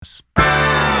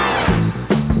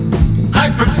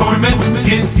friends.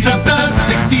 Hits of the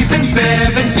 60s and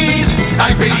 70s.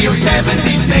 iRADIO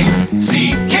 76,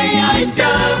 CKiW.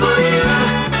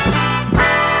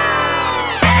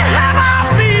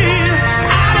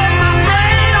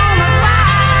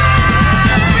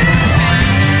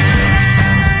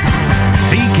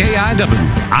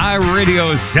 CKiW,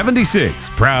 iRADIO 76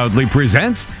 proudly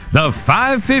presents the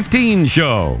 515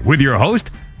 Show with your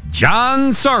host, John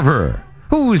Sarver.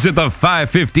 Who's at the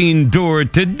 515 door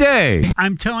today?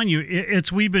 I'm telling you,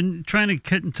 we've been trying to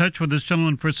get in touch with this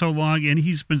gentleman for so long, and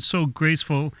he's been so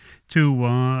graceful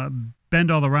to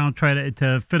bend all around, try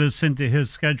to fit us into his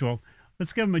schedule.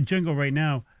 Let's give him a jingle right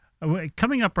now.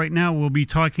 Coming up right now, we'll be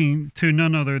talking to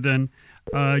none other than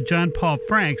John Paul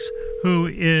Franks, who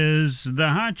is the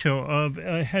honcho of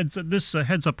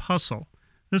Heads Up Hustle.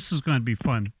 This is going to be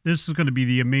fun. This is going to be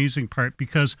the amazing part,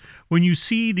 because when you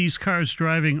see these cars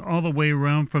driving all the way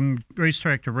around from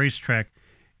racetrack to racetrack,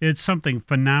 it's something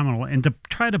phenomenal. And to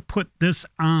try to put this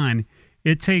on,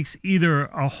 it takes either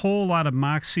a whole lot of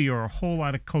moxie or a whole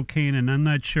lot of cocaine, and I'm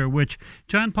not sure which.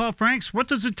 John Paul Franks, what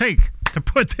does it take to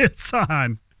put this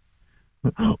on?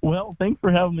 Well, thanks for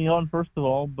having me on, first of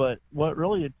all. But what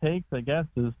really it takes, I guess,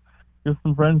 is just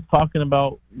some friends talking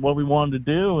about what we wanted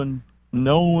to do, and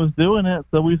no one was doing it,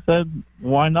 so we said,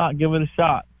 why not give it a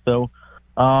shot? So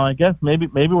I guess maybe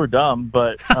we're dumb,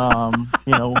 but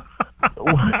you know,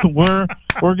 we're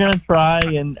gonna try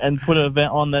and put an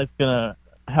event on that's gonna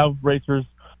have racers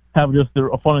have just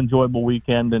a fun, enjoyable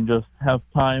weekend and just have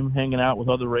time hanging out with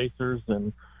other racers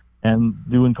and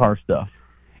doing car stuff.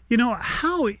 You know,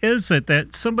 how is it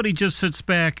that somebody just sits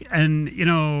back and, you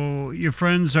know, your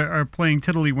friends are playing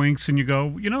tiddlywinks and you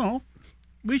go, you know,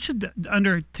 we should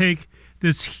undertake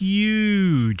this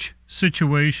huge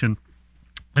situation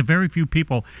that very few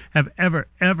people have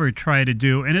ever tried to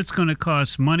do, and it's going to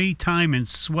cost money, time, and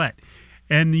sweat.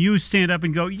 And you stand up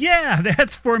and go, yeah,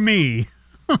 that's for me.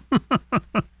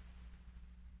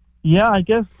 Yeah, I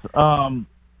guess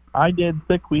I did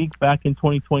Sick Week back in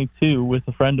 2022 with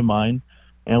a friend of mine,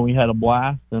 and we had a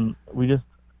blast, and we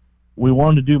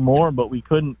wanted to do more, but we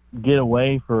couldn't get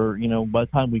away for, you know, by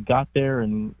the time we got there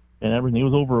and everything. It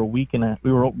was over a week, and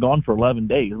we were gone for 11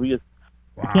 days. We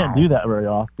can't do that very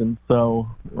often. So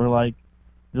we're like,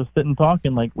 just sitting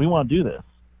talking, like, we want to do this.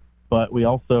 But we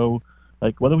also,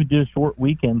 like, whether we do a short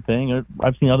weekend thing, or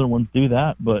I've seen other ones do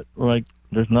that, but we're like,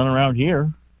 there's none around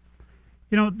here.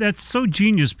 You know, that's so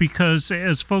genius, because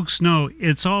as folks know,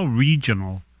 it's all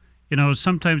regional. You know,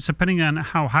 sometimes depending on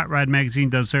how Hot Rod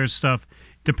Magazine does their stuff,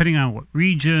 depending on what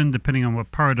region, depending on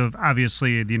what part of,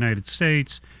 obviously, the United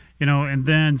States, you know, and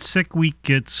then Sick Week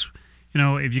gets, you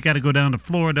know, if you got to go down to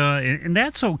Florida, and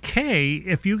that's okay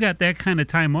if you got that kind of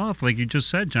time off, like you just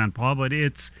said, John Paul, but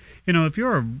it's, you know, if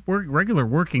you're a regular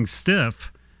working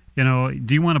stiff, you know,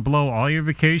 do you want to blow all your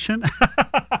vacation?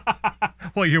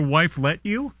 Well, your wife let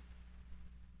you?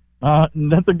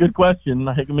 That's a good question.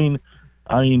 I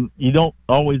mean, you don't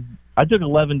always. I took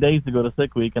 11 days to go to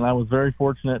Sick Week, and I was very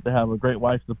fortunate to have a great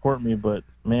wife support me. But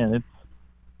man,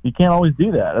 you can't always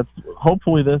do that.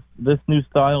 Hopefully this new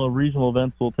style of regional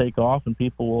events will take off, and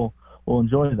people will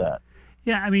enjoy that.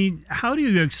 Yeah, I mean, how do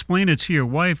you explain it to your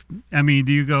wife? I mean,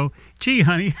 do you go, gee,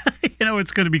 honey, you know,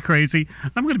 it's going to be crazy.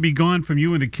 I'm going to be gone from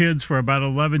you and the kids for about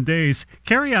 11 days.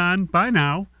 Carry on. Bye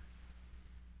now.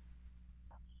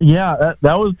 Yeah,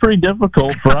 that was pretty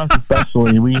difficult for us,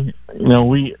 especially.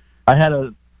 I had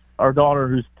our daughter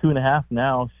who's 2.5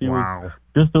 now. She was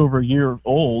just over a year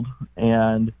old,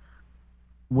 and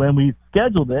when we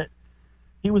scheduled it,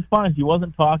 she was fine. She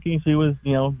wasn't talking. She was,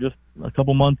 you know, just a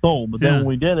couple months old. But then when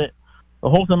we did it, the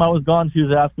whole time I was gone, she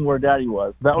was asking where Daddy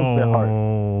was. That was a bit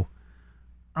hard.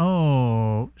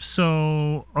 Oh,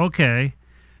 so, okay.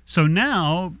 So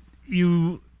now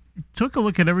you took a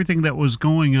look at everything that was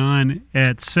going on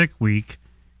at Sick Week,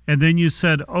 and then you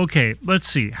said, okay, let's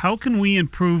see. How can we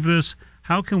improve this?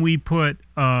 How can we put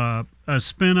a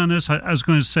spin on this? I was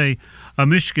going to say a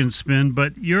Michigan spin,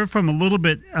 but you're from a little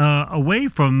bit away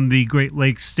from the Great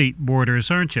Lakes state borders,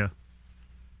 aren't you?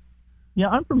 Yeah,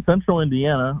 I'm from central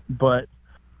Indiana, but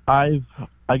I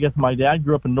guess my dad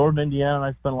grew up in northern Indiana, and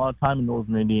I spent a lot of time in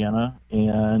northern Indiana.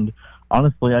 And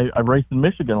honestly, I've raced in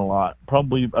Michigan a lot.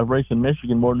 Probably I've raced in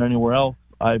Michigan more than anywhere else.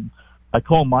 I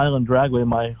call Milan Dragway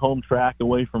my home track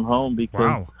away from home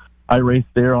because I raced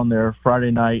there on their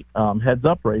Friday night heads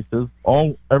up races.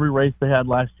 Every race they had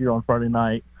last year on Friday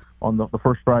night, on the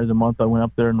first Friday of the month, I went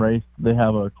up there and raced. They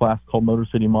have a class called Motor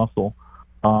City Muscle.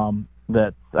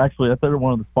 That's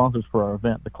one of the sponsors for our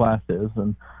event. The class is,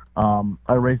 and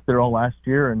I raced there all last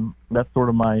year, and that's sort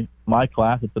of my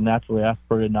class. It's a naturally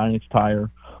aspirated 9-inch tire,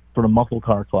 sort of muscle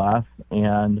car class,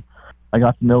 and I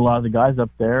got to know a lot of the guys up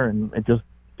there, and it just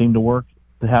seemed to work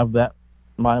to have that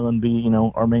Milan be,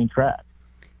 our main track.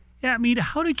 Yeah, I mean,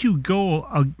 how did you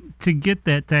go to get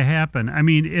that to happen? I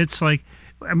mean, it's like,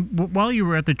 while you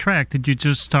were at the track, did you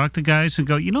just talk to guys and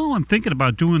go, I'm thinking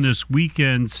about doing this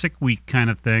weekend sick week kind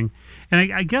of thing?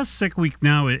 And I guess sick week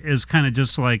now is kind of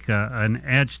just like an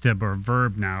adjective or a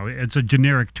verb now. It's a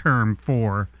generic term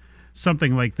for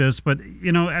something like this. But,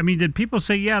 I mean, did people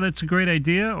say, yeah, that's a great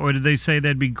idea? Or did they say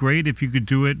that'd be great if you could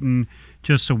do it in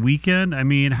just a weekend? I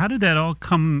mean, how did that all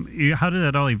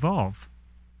evolve?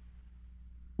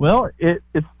 Well, it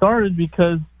started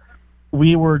because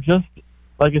we were just,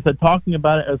 like I said, talking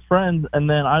about it as friends, and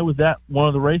then I was at one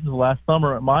of the races last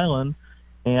summer at Milan,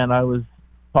 and I was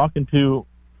talking to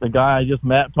the guy I just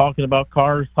met, talking about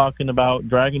cars, talking about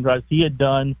drag and drives. He had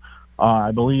done,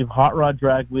 I believe, Hot Rod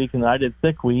Drag Week, and I did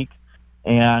Sick Week,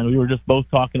 and we were just both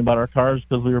talking about our cars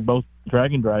because we were both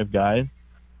drag and drive guys.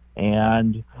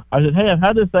 And I said, hey, I've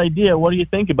had this idea. What do you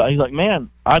think about it? He's like, man,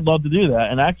 I'd love to do that.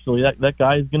 And actually, that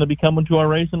guy is going to be coming to our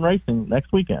race and racing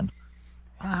next weekend.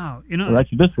 Wow. Or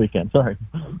actually this weekend, sorry.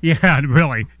 Yeah,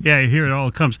 really. Yeah, here it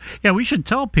all comes. Yeah, we should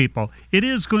tell people it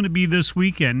is going to be this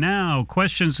weekend. Now,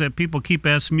 questions that people keep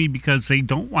asking me because they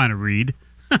don't want to read.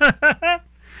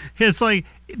 It's like,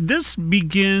 this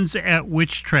begins at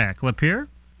which track? Lapeer?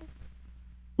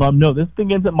 No, this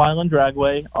begins at Milan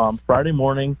Dragway Friday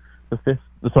morning, the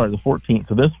 14th.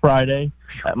 So this Friday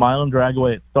at Milan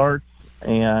Dragway it starts,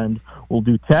 and we'll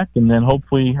do tech, and then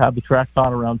hopefully have the track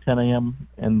on around 10 a.m.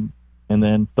 and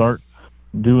then start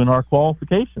doing our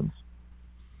qualifications.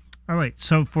 All right.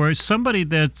 So for somebody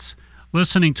that's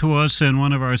listening to us in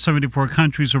one of our 74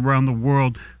 countries around the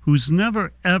world who's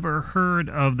never, ever heard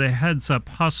of the Heads Up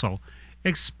Hustle,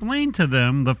 explain to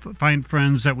them, the fine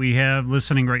friends that we have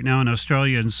listening right now in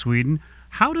Australia and Sweden,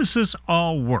 how does this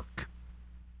all work?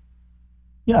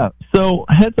 Yeah, so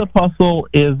Heads Up Hustle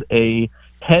is a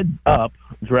heads-up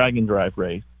drag and drive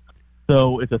race.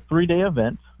 So it's a 3-day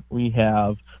event. We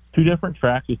have 2 different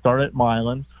tracks. We start at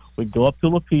Milan. We go up to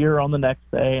Lapeer on the next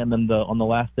day, and then on the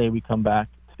last day we come back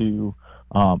to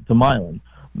Milan.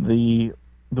 The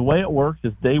way it works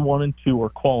is day 1 and 2 are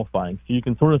qualifying. So you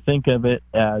can sort of think of it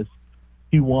as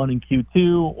Q1 and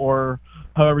Q2, or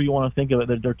however you want to think of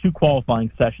it. There are 2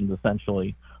 qualifying sessions,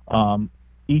 essentially.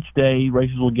 Each day,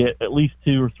 racers will get at least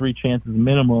 2 or 3 chances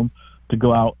minimum to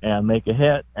go out and make a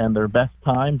hit, and their best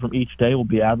time from each day will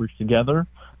be averaged together,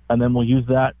 and then we'll use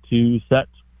that to set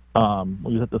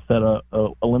a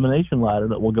elimination ladder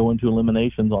that will go into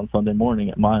eliminations on Sunday morning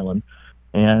at Milan,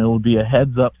 and it will be a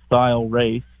heads-up style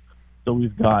race. So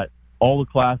we've got all the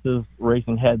classes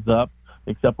racing heads up,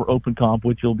 except for open comp,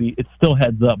 which it's still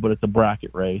heads up, but it's a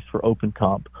bracket race for open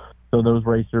comp. So those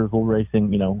racers will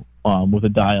racing, with a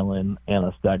dial-in and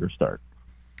a stagger start.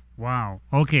 Wow.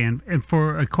 Okay, and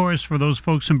of course, for those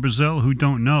folks in Brazil who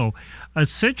don't know, a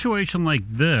situation like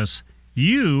this,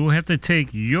 you have to take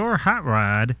your hot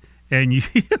rod and you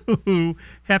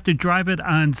have to drive it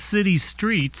on city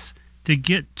streets to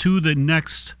get to the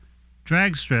next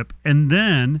drag strip, and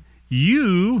then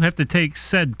you have to take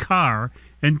said car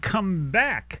and come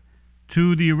back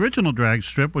to the original drag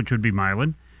strip, which would be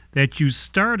Milan, that you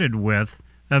started with,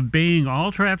 obeying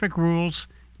all traffic rules,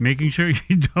 making sure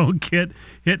you don't get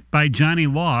hit by Johnny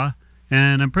Law.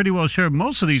 And I'm pretty well sure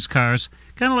most of these cars,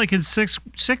 kind of like in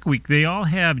Sick Week, they all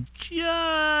have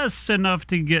just enough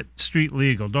to get street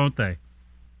legal, don't they?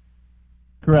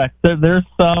 Correct. There's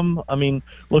some,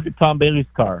 look at Tom Bailey's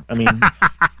car.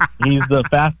 He's the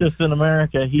fastest in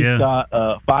America. He's got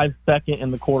a 5-second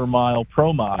in the quarter mile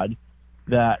Pro Mod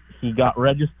that he got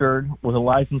registered with a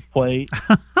license plate.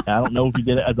 I don't know if he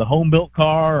did it as a home-built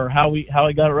car or how he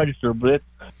got it registered, but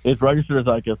it's registered as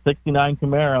like a 69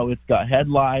 Camaro. It's got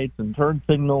headlights and turn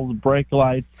signals, brake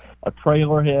lights, a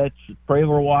trailer hitch,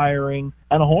 trailer wiring,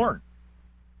 and a horn.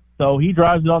 So he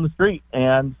drives it on the street,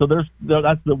 and so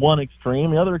that's the one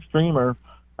extreme. The other extreme are,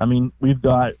 we've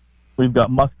got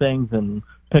Mustangs and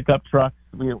pickup trucks.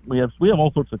 We have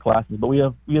all sorts of classes, but we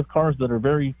have cars that are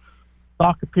very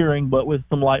stock appearing, but with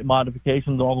some light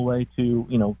modifications, all the way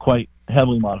to quite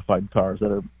heavily modified cars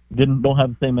that don't have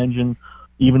the same engine,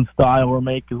 even style or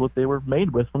make as what they were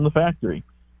made with from the factory.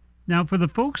 Now, for the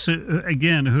folks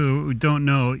again who don't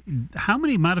know, how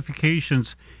many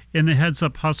modifications in the Heads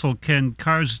Up Hustle can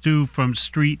cars do from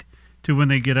street to when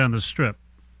they get on the strip?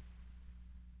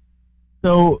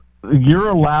 So you're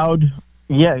allowed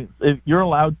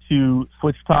to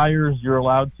switch tires. You're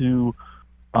allowed to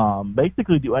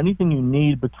basically do anything you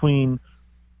need between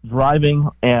driving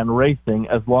and racing,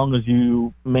 as long as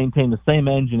you maintain the same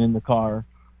engine in the car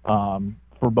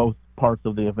for both parts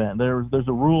of the event. There's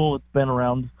a rule that's been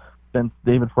around since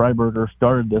David Freiberger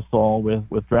started this all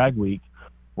with Drag Week,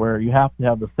 where you have to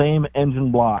have the same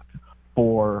engine block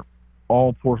for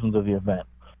all portions of the event.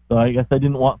 So I guess I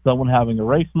didn't want someone having a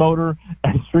race motor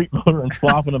and a street motor and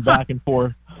swapping them back and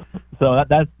forth. So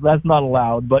that's not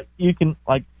allowed. But you can,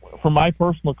 like, for my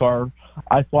personal car,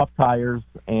 I swap tires,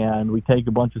 and we take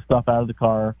a bunch of stuff out of the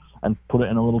car and put it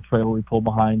in a little trailer we pull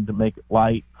behind to make it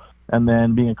light. And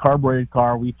then being a carbureted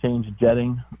car, we change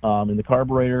jetting in the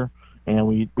carburetor, and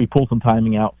we pull some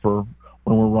timing out for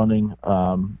when we're running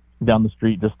down the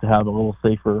street just to have a little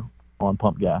safer on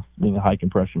pump gas, being a high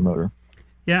compression motor.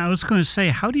 Yeah, I was going to say,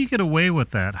 how do you get away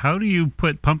with that? How do you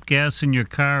put pump gas in your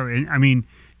car? And I mean,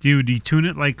 do you detune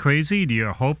it like crazy? Do you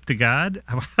hope to God?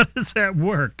 How does that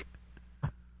work?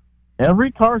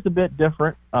 Every car is a bit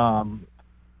different.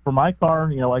 For my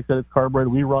car, like I said, it's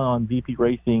carbureted. We run on VP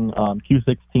Racing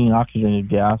Q16 oxygenated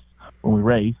gas when we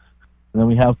race. And then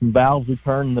we have some valves we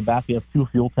turn in the back. We have two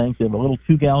fuel tanks. We have a little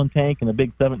 2-gallon tank and a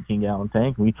big 17-gallon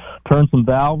tank. We turn some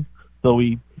valves so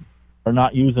we are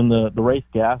not using the race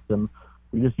gas, and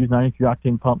we just use 93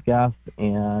 octane pump gas.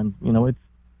 And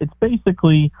it's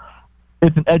basically,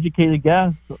 it's an educated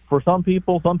guess for some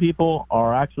people. Some people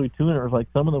are actually tuners. Like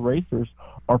some of the racers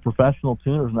are professional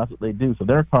tuners, and that's what they do. So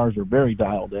their cars are very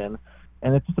dialed in,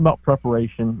 and it's just about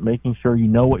preparation, making sure you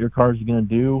know what your car is going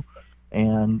to do.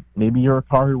 And maybe you're a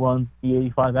car who runs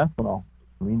E85 ethanol.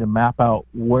 You need to map out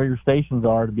where your stations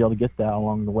are to be able to get that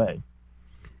along the way.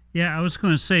 Yeah, I was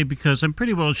going to say, because I'm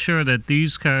pretty well sure that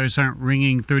these cars aren't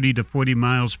ringing 30 to 40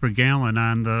 miles per gallon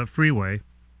on the freeway.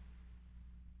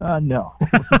 No.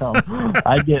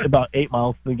 I get about 8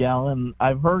 miles per gallon.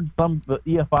 I've heard the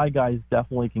EFI guys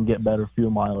definitely can get better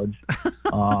fuel mileage.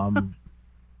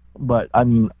 But, I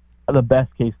mean, the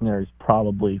best case scenario is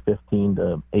probably 15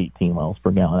 to 18 miles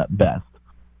per gallon at best.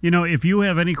 If you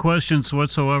have any questions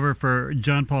whatsoever for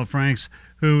John Paul Franks,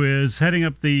 who is heading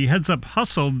up the Heads Up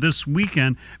Hustle this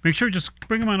weekend, make sure just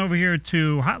bring him on over here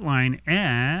to hotline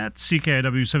at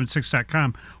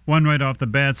CKiW76.com. One right off the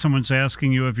bat, someone's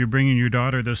asking you if you're bringing your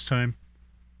daughter this time.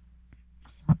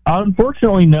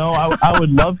 Unfortunately, no. I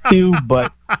would love to,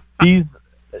 but she's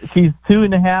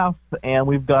 2.5, and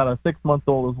we've got a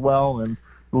 6-month-old as well, and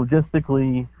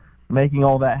logistically making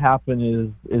all that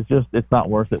happen is just, it's not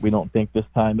worth it, we don't think, this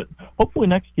time. But hopefully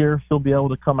next year she'll be able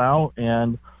to come out,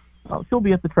 and she'll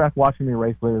be at the track watching me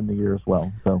race later in the year as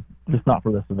well. So just not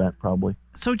for this event, probably.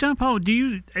 So, John Paul,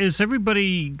 is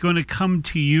everybody going to come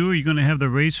to you? Are you going to have the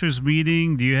racers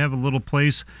meeting? Do you have a little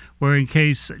place where, in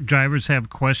case drivers have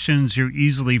questions, you're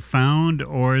easily found?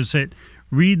 Or is it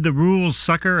read the rules,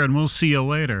 sucker, and we'll see you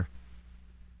later?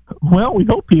 Well, we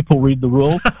hope people read the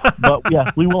rules, but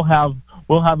yes, we'll have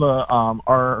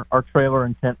our trailer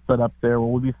and tent set up there.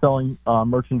 We'll be selling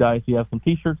merchandise. We have some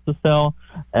T-shirts to sell,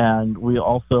 and we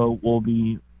also will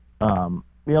be able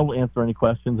to answer any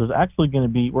questions. There's actually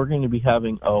we're going to be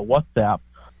having a WhatsApp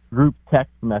group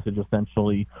text message,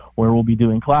 essentially, where we'll be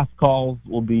doing class calls.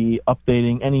 We'll be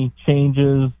updating any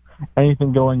changes,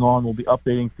 anything going on. We'll be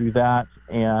updating through that,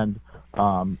 and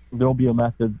there'll be a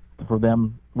method for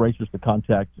them racers to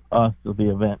contact us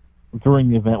during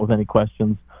the event with any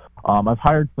questions. I've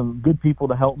hired some good people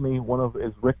to help me. One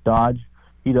is Rick Dodge.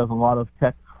 He does a lot of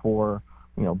tech for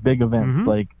big events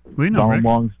like Donald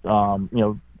Long's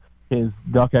his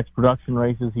Duck X production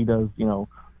races. He does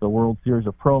the World Series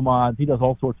of Pro Mods. He does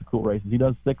all sorts of cool races. He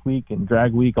does Sick Week and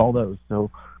Drag Week, all those.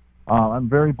 So I'm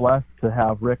very blessed to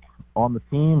have Rick on the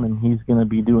team, and he's going to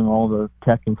be doing all the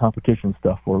tech and competition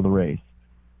stuff for the race.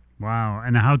 Wow.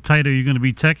 And how tight are you going to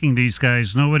be teching these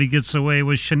guys? Nobody gets away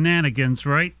with shenanigans,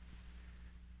 right?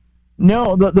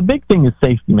 No, the big thing is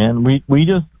safety, man. We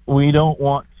don't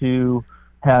want to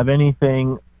have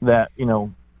anything that,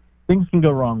 things can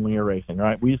go wrong when you're racing,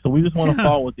 right? We just want to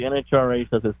follow what the NHRA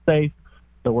says is safe.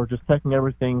 So we're just checking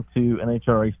everything to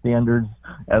NHRA standards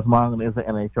as long as it's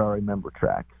an NHRA member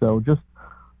track. So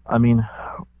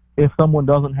if someone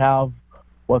doesn't have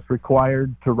what's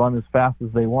required to run as fast as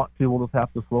they want to, we'll just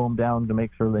have to slow them down to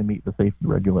make sure they meet the safety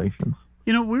regulations.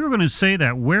 We were going to say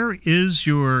that. Where is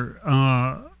your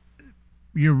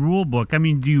rule book? I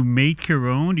mean, do you make your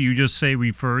own? Do you just say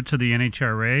refer to the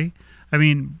NHRA? I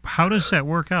mean, how does that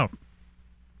work out?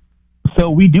 So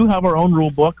we do have our own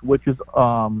rule book, which is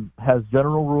has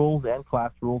general rules and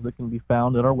class rules that can be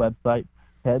found at our website,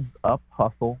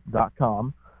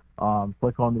 headsuphustle.com.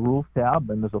 Click on the rules tab,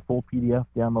 and there's a full PDF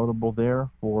downloadable there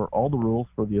for all the rules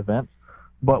for the event.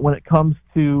 But when it comes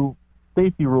to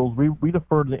safety rules, we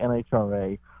defer to the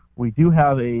NHRA. We do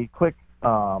have a quick,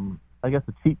 I guess,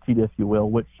 a cheat sheet, if you will,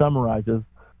 which summarizes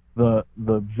the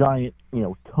giant,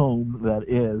 tome that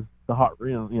is the Hot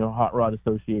Rod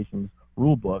Association's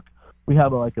rule book. we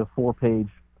have like a 4-page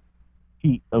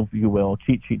sheet, if you will,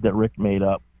 cheat sheet that Rick made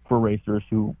up for racers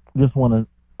who just want to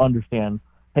understand,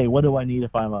 hey, what do I need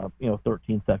if I'm a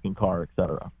 13-second car,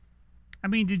 etc. I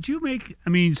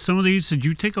mean, some of these, did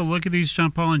you take a look at these,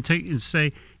 John Paul, and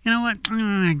say, you know what,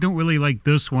 I don't really like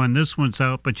this one. This one's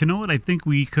out. But you know what? I think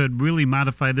we could really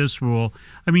modify this rule.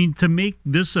 I mean, to make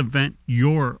this event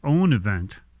your own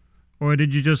event. Or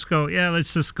did you just go, yeah,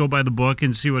 let's just go by the book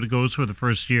and see what it goes for the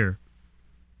first year?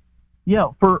 Yeah,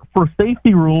 for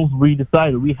safety rules, we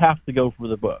decided we have to go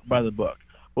by the book.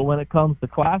 But when it comes to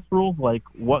class rules, like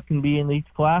what can be in each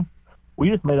class, we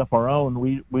just made up our own.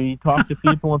 We talked to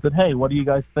people and said, hey, what do you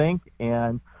guys think?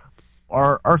 And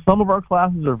some of our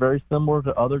classes are very similar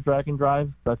to other drag and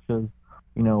drives, such as,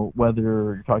 whether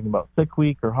you're talking about Sick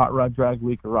Week or Hot Rod Drag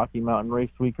Week or Rocky Mountain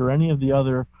Race Week or any of the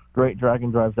other great drag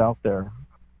and drives out there.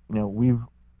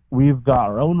 We've got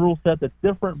our own rule set that's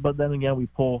different, but then again, we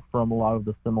pull from a lot of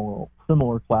the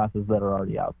similar classes that are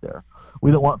already out there. We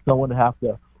don't want someone to have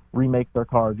to remake their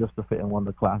car just to fit in one of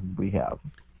the classes we have.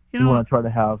 We want to try to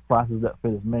have classes that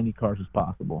fit as many cars as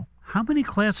possible. How many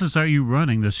classes are you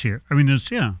running this year? I mean,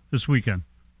 this weekend.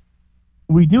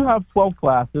 We do have 12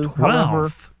 classes. 12?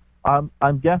 However,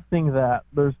 I'm guessing that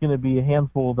there's going to be a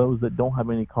handful of those that don't have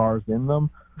any cars in them.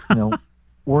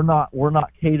 We're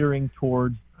not catering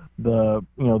towards the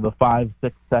 5-6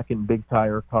 second big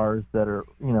tire cars that are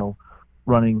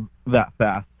running that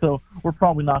fast. So we're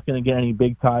probably not going to get any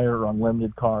big tire or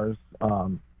unlimited cars.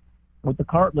 With the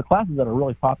classes that are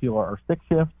really popular are stick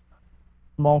shift,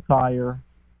 small tire,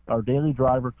 our daily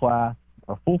driver class,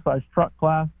 our full-size truck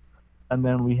class, and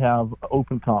then we have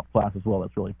open comp class as well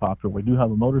that's really popular. We do have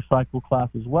a motorcycle class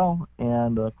as well,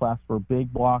 and a class for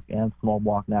big block and small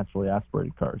block naturally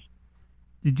aspirated cars.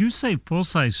 Did you say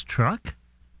full-size truck?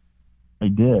 I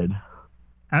did.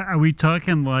 Are we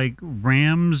talking like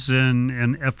Rams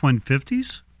and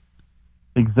F-150s?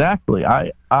 Exactly.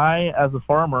 I as a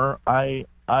farmer, I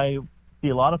see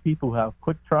a lot of people who have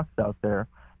quick trucks out there,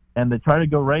 and they try to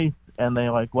go race, and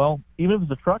they're like, well, even if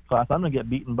it's a truck class, I'm going to get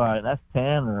beaten by an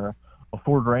S10 or a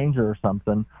Ford Ranger or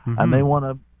something, and they want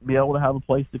to be able to have a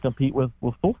place to compete with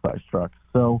full-size trucks.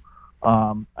 So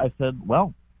I said,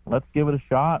 well, let's give it a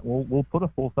shot. We'll put a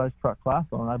full-size truck class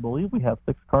on. I believe we have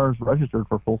 6 cars registered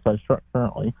for full-size truck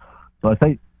currently. So I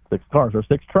say 6 cars or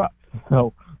 6 trucks.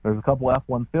 So there's a couple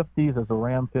F-150s, there's a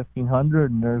Ram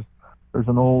 1500, and there's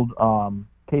an old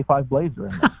K5 Blazer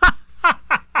in there.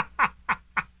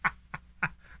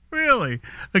 Really?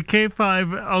 A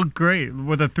K5, oh great,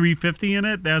 with a 350 in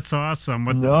it? That's awesome.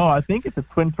 No, I think it's a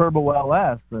twin-turbo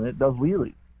LS, and it does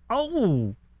wheelies.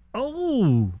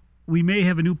 Oh, we may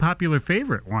have a new popular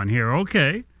favorite one here.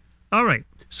 Okay. All right.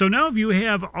 So now if you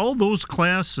have all those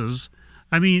classes,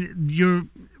 I mean,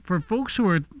 for folks who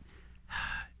are,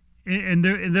 and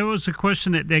there was a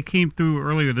question that came through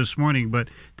earlier this morning, but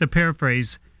to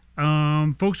paraphrase,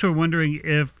 folks are wondering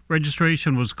if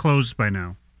registration was closed by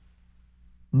now.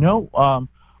 No,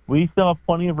 we still have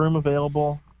plenty of room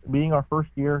available. Being our first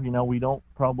year, we don't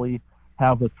probably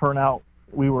have the turnout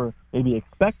we were maybe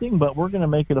expecting, but we're going to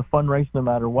make it a fun race no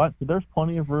matter what. So there's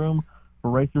plenty of room for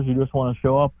racers who just want to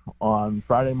show up on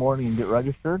Friday morning and get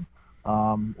registered.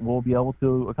 We'll be able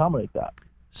to accommodate that.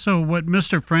 So what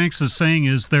Mr. Franks is saying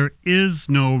is there is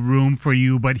no room for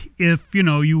you, but if,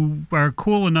 you are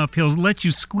cool enough, he'll let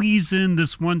you squeeze in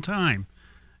this one time,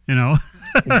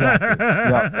 Exactly.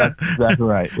 Yeah, that's exactly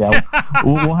right. Yeah,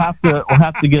 we'll have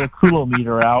to get a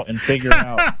coulometer out and figure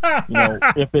out,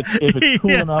 if it's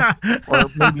cool enough or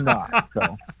maybe not.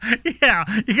 So. Yeah,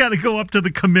 you got to go up to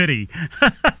the committee.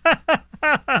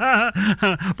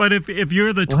 But if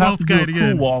you're the 12th guy to get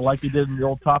in, cool wall like you did in the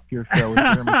old Top Gear show with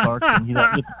Jeremy Clarkson,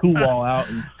 get the cool wall out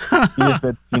and see if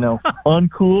it's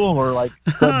uncool or like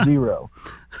sub-zero.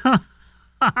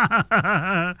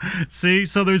 See,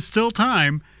 so there's still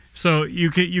time. So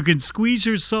you can squeeze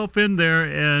yourself in there,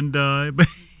 and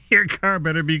your car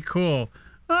better be cool.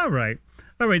 All right.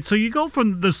 So you go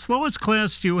from the slowest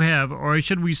class you have, or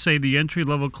should we say the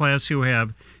entry-level class you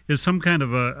have, is some kind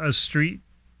of a street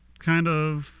kind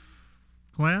of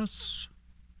class?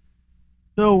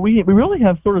 So we really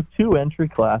have sort of 2 entry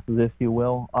classes, if you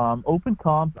will. Open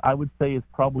comp, I would say, is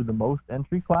probably the most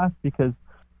entry class because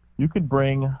you could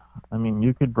bring a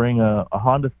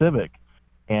Honda Civic.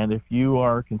 And if you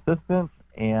are consistent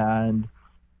and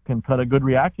can cut a good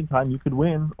reaction time, you could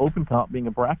win open comp being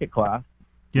a bracket class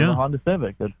with a Honda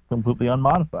Civic that's completely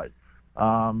unmodified.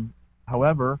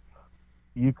 However,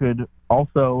 you could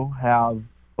also have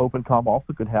open comp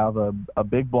could have a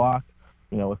big block,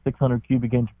 a 600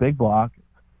 cubic inch big block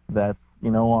that's,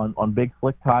 on big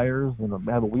slick tires and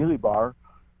have a wheelie bar.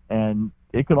 And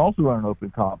it could also run an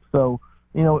open comp. So,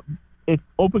 it's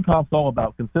open comp's all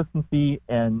about consistency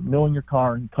and knowing your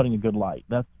car and cutting a good light.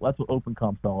 That's what open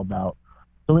comp's all about.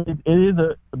 So it is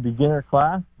a beginner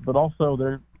class, but also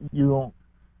you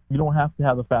don't have to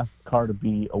have the fastest car to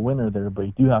be a winner there, but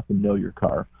you do have to know your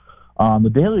car. The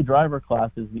daily driver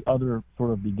class is the other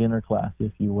sort of beginner class,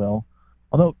 if you will.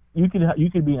 Although you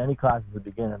could be in any class as a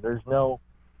beginner. There's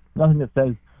nothing that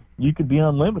says you could be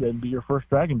unlimited and be your first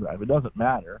drag and drive. It doesn't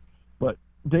matter. But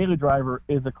daily driver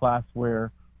is a class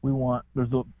where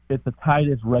it's the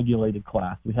tightest regulated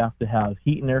class. We have to have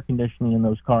heat and air conditioning in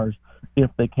those cars if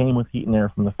they came with heat and air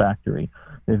from the factory.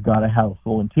 They've got to have a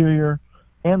full interior,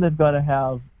 and they've got to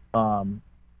have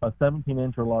a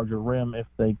 17-inch or larger rim if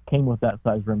they came with that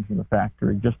size rim from the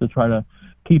factory, just to try to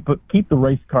keep the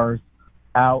race cars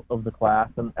out of the class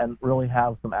and really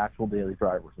have some actual daily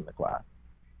drivers in the class.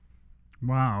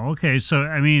 Wow. Okay. So,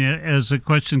 I mean, as a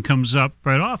question comes up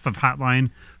right off of Hotline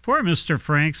for Mr.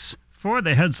 Franks for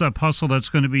the Heads Up Hustle that's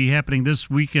going to be happening this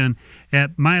weekend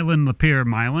at Milan Lapeer.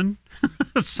 Milan?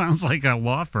 Sounds like a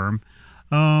law firm.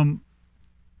 All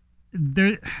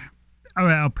right,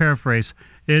 I'll paraphrase.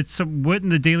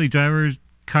 Wouldn't the daily driver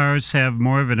cars have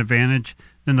more of an advantage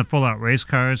than the full-out race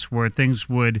cars where things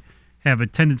would have a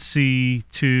tendency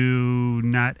to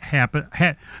not happen?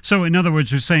 So, in other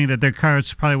words, you're saying that their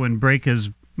cars probably wouldn't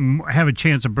have a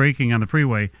chance of braking on the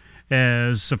freeway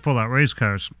as the full-out race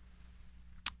cars.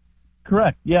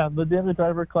 Correct. Yeah, the daily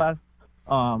driver class,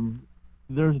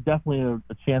 there's definitely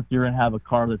a chance you're going to have a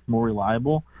car that's more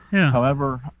reliable. Yeah.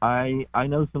 However, I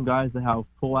know some guys that have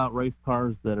full-out race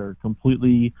cars that are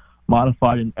completely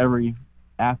modified in every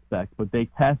aspect, but they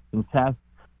test and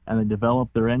they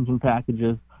develop their engine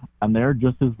packages, and they're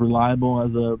just as reliable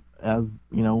as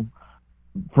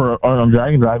for on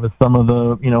drag and drive as some of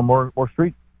the more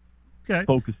street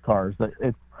focused cars.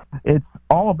 It's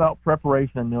all about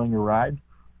preparation and knowing your ride,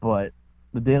 but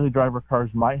the daily driver cars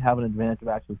might have an advantage of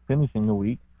actually finishing the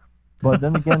week. But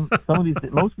then again,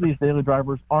 most of these daily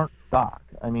drivers aren't stock.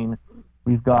 I mean,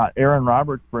 we've got Aaron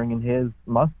Roberts bringing his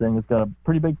Mustang. It's got a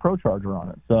pretty big Pro Charger on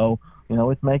it, so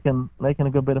it's making a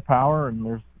good bit of power.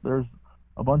 And there's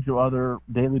a bunch of other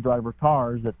daily driver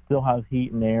cars that still have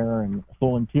heat and air and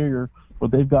full interior, but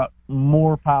they've got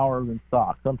more power than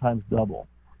stock, sometimes double.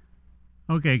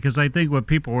 Okay, because I think what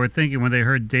people were thinking when they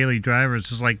heard daily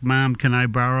drivers is like, Mom, can I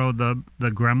borrow the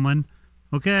Gremlin?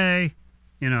 Okay.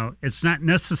 It's not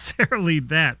necessarily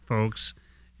that, folks.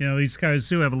 These cars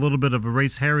do have a little bit of a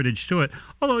race heritage to it,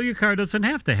 although your car doesn't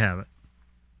have to have it.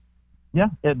 Yeah,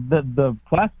 the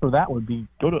class for that would be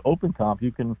go to Open Comp.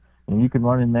 You can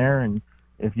run in there, and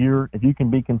if you can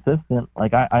be consistent,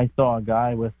 like I saw a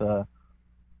guy with a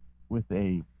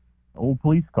old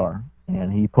police car,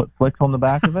 and he put flicks on the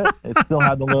back of it. It still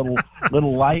had the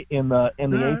little light in the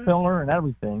A-pillar and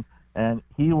everything, and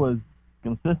he was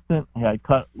consistent. He had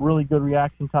cut really good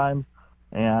reaction times,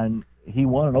 and he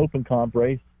won an Open Comp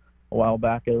race a while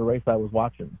back at a race I was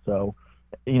watching. So,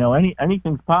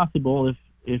 anything's possible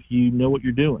if you know what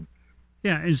you're doing.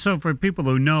 Yeah, and so for people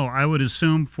who know, I would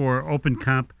assume for Open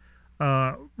Comp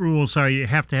rules are you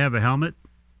have to have a helmet?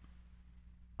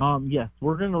 Yes,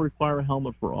 we're going to require a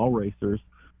helmet for all racers,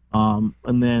 and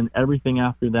then everything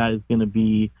after that is going to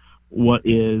be what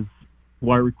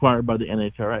required by the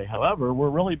NHRA. However, we're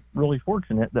really, really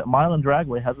fortunate that Milan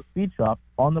Dragway has a speed shop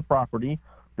on the property,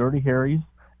 Dirty Harry's,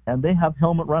 and they have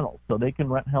helmet rentals, so they can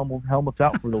rent helmets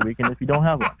out for the weekend if you don't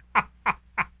have one.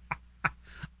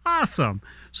 Awesome.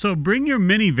 So bring your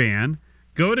minivan,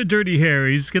 go to Dirty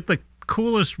Harry's, get the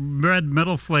coolest red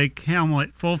metal flake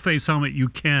helmet, full face helmet you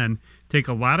can. Take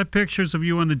a lot of pictures of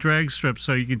you on the drag strip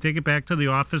so you can take it back to the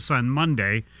office on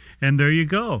Monday, and there you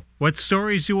go. What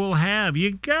stories you will have.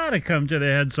 You got to come to the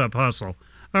Heads Up Hustle.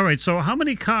 All right, so how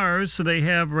many cars do they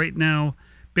have right now,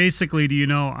 basically, do you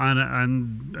know, on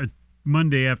a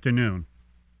Monday afternoon?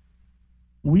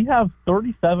 We have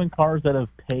 37 cars that have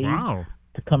paid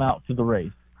to come out to the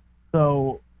race.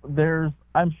 So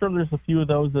I'm sure there's a few of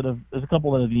those there's a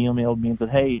couple that have emailed me and said,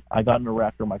 hey, I got in a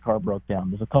wreck or my car broke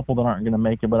down. There's a couple that aren't going to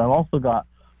make it, but I've also got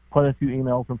quite a few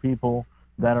emails from people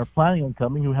that are planning on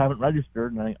coming who haven't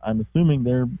registered, and I'm assuming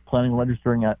they're planning on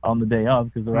registering on the day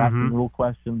of because they're asking real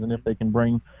questions and if they can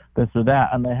bring this or that,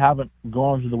 and they haven't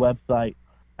gone to the website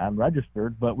and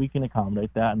registered, but we can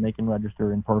accommodate that, and they can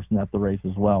register in person at the race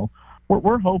as well.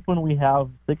 We're hoping we have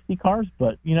 60 cars,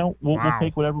 but we'll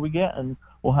take whatever we get, and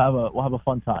we'll have a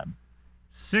fun time.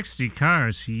 60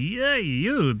 cars,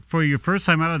 yeah, for your first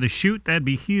time out of the chute, that'd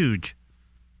be huge.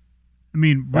 I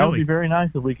mean, really. That would be very nice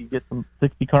if we could get some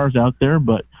 60 cars out there,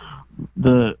 but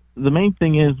the main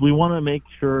thing is we want to make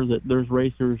sure that there's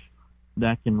racers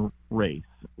that can race.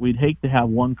 we'd hate to have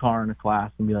one car in a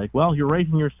class and be like, well, you're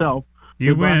racing yourself.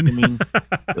 You win. I mean,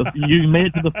 you made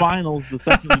it to the finals. The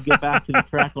second you get back to the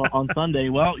track on Sunday,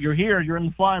 well, you're here. You're in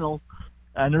the finals,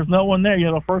 and there's no one there. You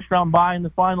have a first-round bye in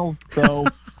the finals. So,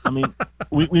 I mean,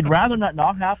 we'd rather that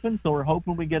not happen, so we're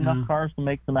hoping we get enough cars to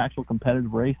make some actual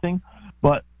competitive racing.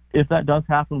 But if that does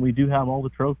happen, we do have all the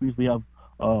trophies. We have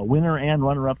a winner and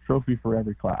runner-up trophy for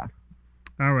every class.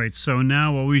 All right, so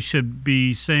now what we should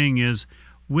be saying is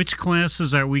which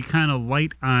classes are we kind of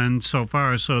light on so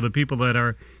far? So the people that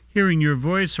are hearing your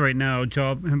voice right now,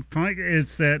 Joe,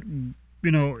 it's that,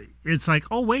 it's like,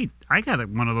 oh, wait, I got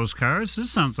one of those cars.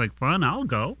 This sounds like fun. I'll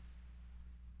go.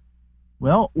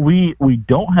 Well, we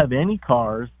don't have any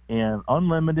cars in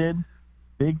unlimited,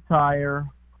 big tire,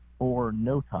 or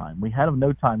no time. We had a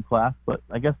no time class, but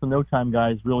I guess the no time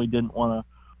guys really didn't want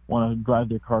to drive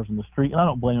their cars in the street, and I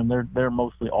don't blame them. They're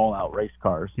mostly all out race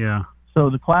cars. Yeah. So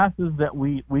the classes that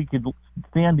we could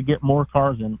stand to get more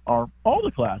cars in are all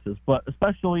the classes, but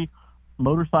especially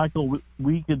motorcycle.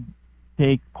 We could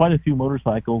take quite a few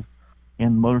motorcycles in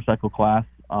the motorcycle class.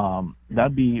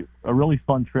 That'd be a really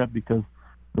fun trip because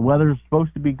the weather's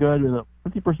supposed to be good with a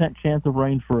 50% chance of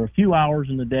rain for a few hours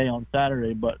in the day on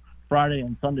Saturday, but Friday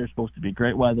and Sunday are supposed to be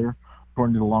great weather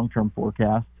according to the long-term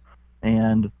forecast.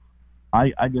 And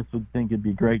I just would think it'd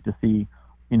be great to see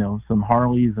some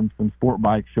Harleys and some sport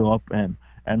bikes show up and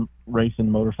race in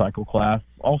the motorcycle class.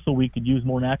 Also, we could use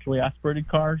more naturally aspirated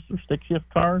cars or stick shift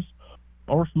cars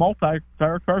or small tire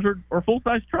cars or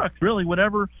full-size trucks. Really,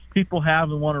 whatever people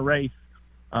have and want to race,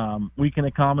 we can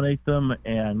accommodate them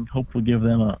and hopefully give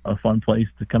them a fun place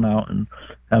to come out and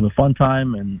have a fun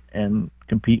time and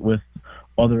compete with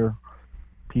other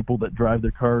people that drive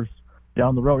their cars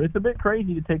down the road. It's a bit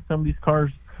crazy to take some of these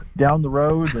cars down the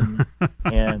road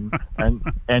and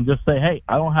just say, hey,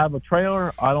 I don't have a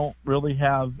trailer, I don't really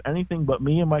have anything but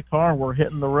me and my car, we're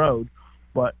hitting the road.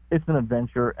 But it's an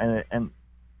adventure, and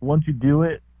once you do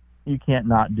it, you can't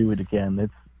not do it again.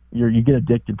 You get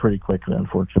addicted pretty quickly,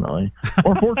 unfortunately,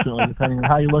 or fortunately, depending on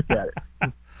how you look at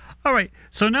it. All right,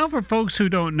 so now for folks who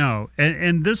don't know,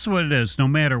 and this is what it is, no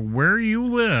matter where you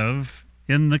live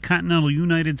in the continental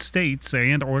United States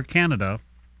and or Canada,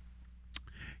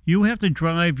 you have to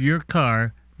drive your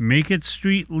car, make it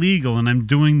street legal, and I'm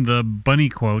doing the bunny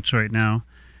quotes right now,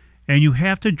 and you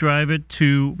have to drive it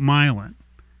to Milan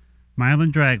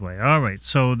Dragway. All right,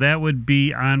 so that would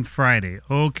be on Friday.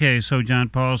 Okay, so John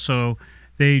Paul, so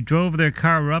they drove their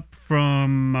car up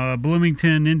from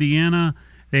Bloomington, Indiana.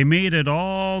 They made it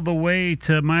all the way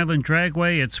to Milan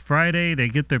Dragway. It's Friday. They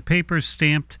get their papers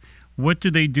stamped. What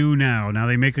do they do now? Now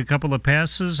they make a couple of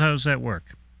passes? How does that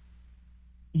work?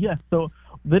 Yes, so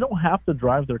they don't have to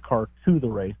drive their car to the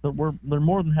race. We're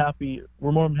more than happy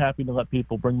to let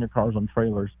people bring their cars on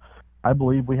trailers. I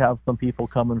believe we have some people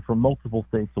coming from multiple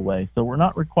states away, so we're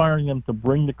not requiring them to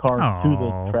bring the cars to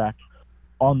the track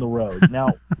on the road. Now,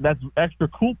 that's extra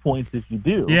cool points if you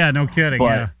do. Yeah, no kidding.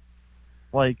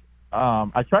 But,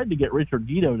 I tried to get Richard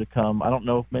Guido to come. I don't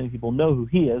know if many people know who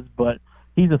he is, but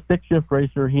he's a stick-shift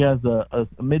racer. He has a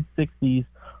mid-60s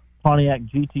Pontiac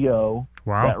GTO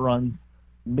that runs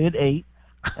mid-8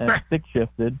 and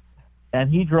stick-shifted, and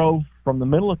he drove from the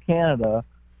middle of Canada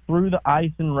through the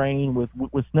ice and rain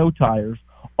with snow tires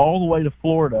all the way to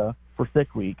Florida for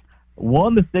Sick Week,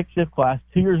 won the stick shift class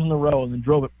 2 years in a row, and then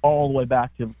drove it all the way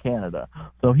back to Canada.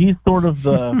 So he's sort of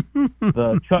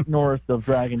the Chuck Norris of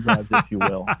drag and drives, if you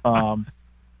will.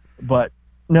 But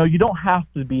no, you don't have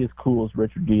to be as cool as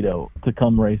Richard Guido to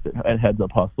come race at Heads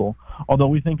Up Hustle, although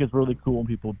we think it's really cool when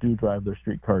people do drive their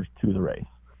street cars to the race.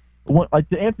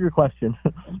 To answer your question,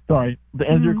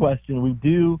 your question, we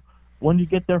do, when you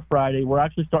get there Friday, we're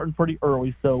actually starting pretty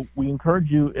early, so we encourage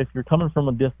you, if you're coming from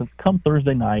a distance, come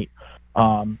Thursday night.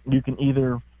 You can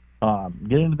either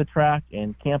get into the track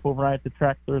and camp overnight at the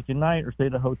track Thursday night or stay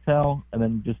at a hotel and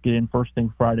then just get in first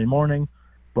thing Friday morning.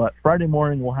 But Friday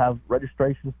morning, we'll have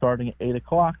registration starting at 8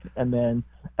 o'clock, and then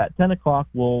at 10 o'clock,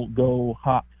 we'll go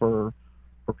hot for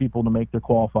people to make their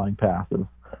qualifying passes.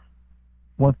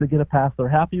 Once they get a pass they're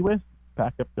happy with,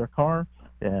 pack up their car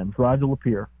and drive to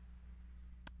Lapeer.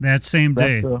 That same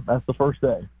day. That's the first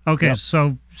day. Okay, yep.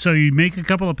 So you make a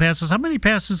couple of passes. How many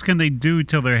passes can they do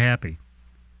till they're happy?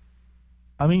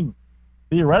 I mean,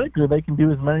 theoretically, they can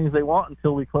do as many as they want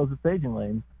until we close the staging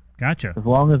lanes. Gotcha. As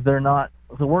long as they're not.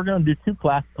 So we're going to do 2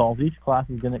 class calls. Each class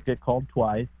is going to get called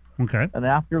twice. Okay. And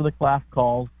after the class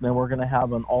calls, then we're going to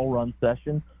have an all-run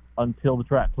session until the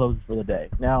track closes for the day.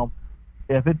 Now,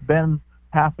 if it's been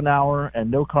half an hour and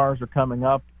no cars are coming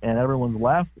up and everyone's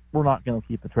left, we're not going to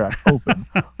keep the track open.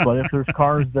 But if there's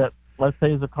cars that, let's say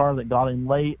there's a car that got in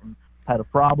late and had a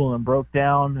problem and broke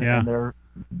down and they're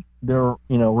they're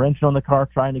wrenching on the car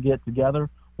trying to get together,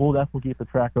 we'll definitely keep the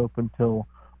track open till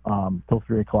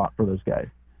 3 o'clock for those guys.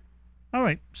 All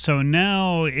right. So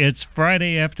now it's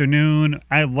Friday afternoon.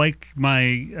 I like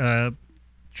my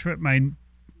trip.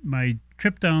 My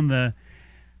trip down the.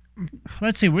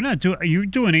 Let's see. We're not doing. You're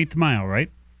doing 8th mile,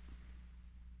 right?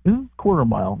 This is quarter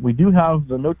mile. We do have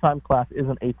the no time class is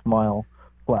an 8th mile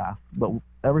class, but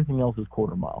everything else is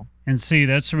quarter mile. And see,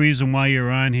 that's the reason why you're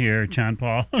on here, John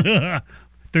Paul.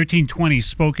 1320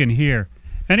 spoken here.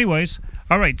 Anyways,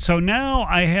 all right. So now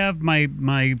I have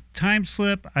my time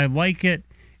slip. I like it.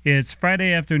 It's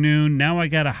Friday afternoon. Now I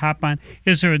got to hop on.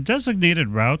 Is there a designated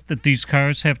route that these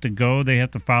cars have to go, they have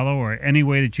to follow, or any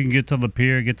way that you can get to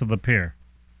Lapeer?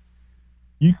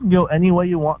 You can go any way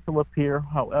you want to Lapeer.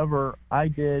 However, I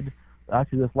did,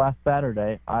 actually this last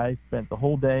Saturday, I spent the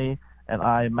whole day and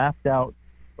I mapped out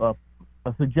a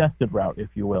suggested route, if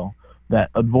you will,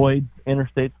 that avoids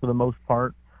interstates for the most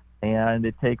part, and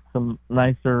it takes some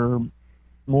nicer,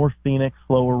 more scenic,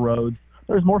 slower roads.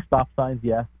 There's more stop signs,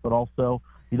 yes, but also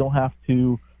you don't have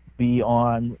to be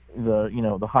on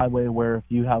the highway where if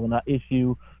you have an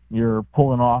issue, you're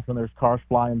pulling off and there's cars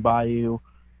flying by you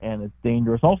and it's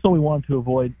dangerous. Also, we wanted to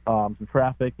avoid some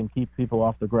traffic and keep people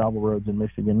off the gravel roads in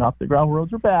Michigan. Not that gravel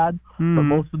roads are bad, but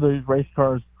most of these race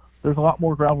cars, there's a lot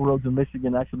more gravel roads in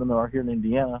Michigan actually than there are here in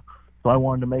Indiana. So I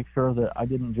wanted to make sure that I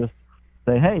didn't just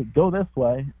say, hey, go this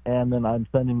way, and then I'm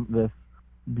sending this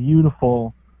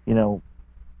beautiful,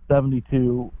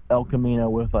 72 El Camino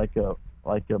with like a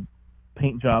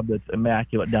paint job that's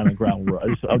immaculate down a gravel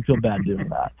road. I would feel bad doing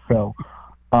that.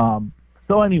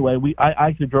 So anyway, I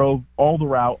actually drove all the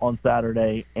route on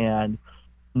Saturday, and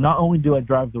not only do I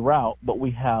drive the route, but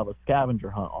we have a scavenger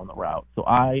hunt on the route. So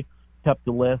I kept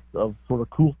a list of sort of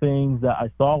cool things that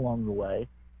I saw along the way,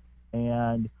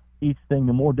 and each thing,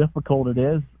 the more difficult it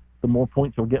is, the more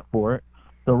points you'll get for it.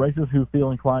 So racers who feel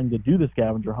inclined to do the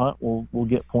scavenger hunt will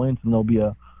get points, and there'll be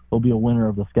a winner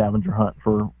of the scavenger hunt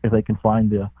for if they can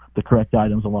find the correct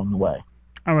items along the way.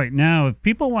 All right, now if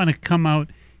people want to come out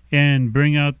and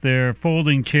bring out their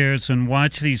folding chairs and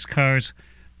watch these cars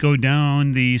go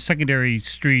down the secondary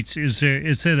streets, is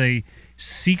it a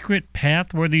secret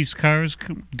path where these cars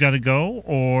got to go,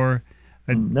 or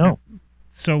no?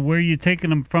 So where are you taking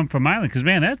them from Island? Because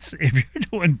man, that's if you're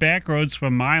doing back roads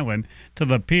from Island to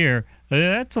Lapeer,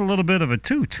 that's a little bit of a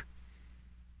toot.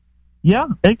 Yeah,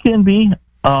 it can be.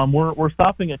 We're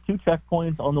stopping at 2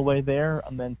 checkpoints on the way there,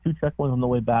 and then 2 checkpoints on the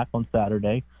way back on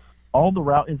Saturday. All the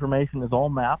route information is all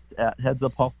mapped at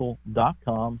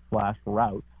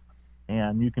headsuphustle.com/routes,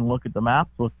 and you can look at the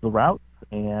maps with the routes,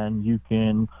 and you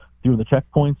can see where the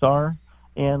checkpoints are.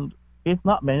 And it's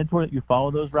not mandatory that you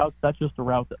follow those routes. That's just a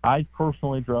route that I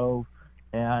personally drove,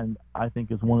 and I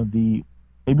think is one of the,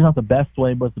 maybe not the best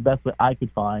way, but it's the best way I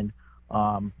could find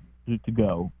to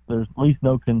go. There's at least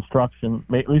no construction.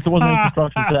 At least there wasn't any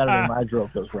construction Saturday when I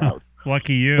drove those routes.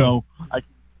 Lucky you. So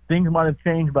things might have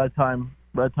changed by the time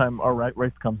our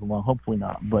race comes along. Hopefully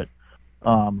not. But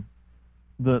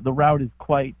the route is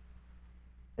quite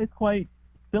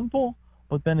simple.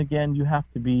 But then again, you have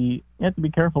to be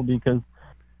careful because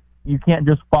you can't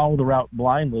just follow the route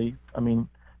blindly. I mean,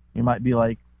 you might be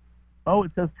like, oh,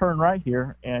 it says turn right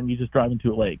here, and you just drive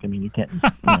into a lake. I mean, you can't,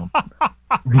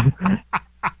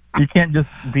 you can't just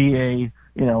be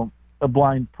a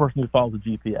blind person who follows the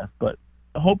GPS. But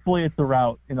hopefully it's a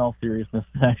route, in all seriousness,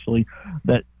 actually,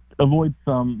 that avoids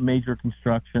some major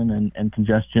construction and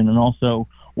congestion. And also,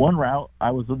 one route, I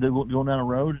was going down a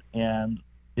road, and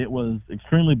it was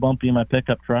extremely bumpy in my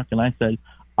pickup truck, and I said,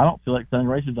 I don't feel like sending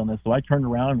races on this. So I turned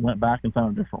around and went back and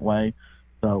found a different way.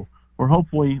 So we're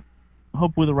hopefully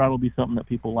the route will be something that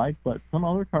people like, but some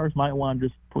other cars might want to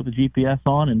just put the GPS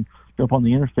on and jump on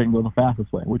the interstate and go the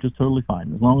fastest way, which is totally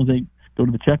fine. As long as they go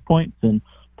to the checkpoints and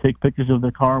take pictures of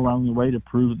their car along the way to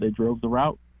prove that they drove the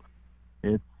route,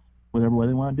 it's whatever way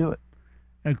they want to do it.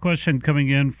 A question coming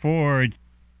in for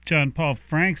John Paul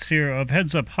Franks here of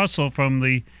Heads Up Hustle from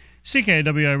the CKiW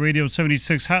iRADIO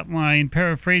 76 hotline.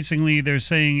 Paraphrasingly, they're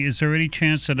saying, is there any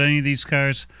chance that any of these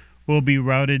cars will be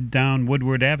routed down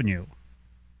Woodward Avenue?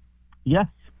 Yes.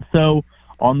 So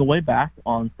on the way back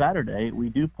on Saturday, we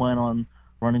do plan on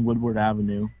running Woodward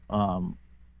Avenue.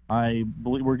 I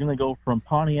believe we're going to go from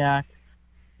Pontiac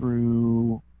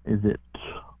through, is it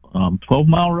 12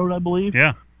 Mile Road, I believe?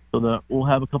 Yeah. So we'll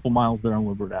have a couple miles there on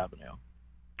Woodward Avenue.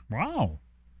 Wow.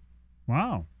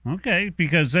 Okay,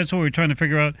 because that's what we're trying to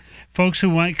figure out. Folks who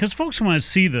want to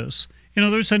see this,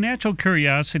 there's a natural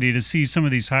curiosity to see some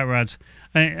of these hot rods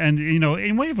and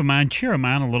wave them on, cheer them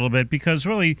on a little bit, because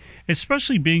really,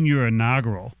 especially being your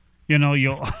inaugural,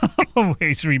 you'll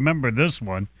always remember this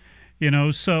one.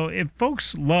 So if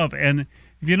folks love, and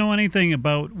if you know anything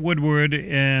about Woodward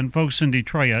and folks in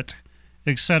Detroit,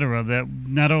 etc., that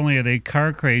not only are they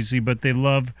car crazy, but they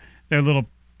love their little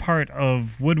part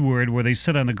of Woodward where they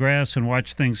sit on the grass and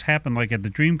watch things happen, like at the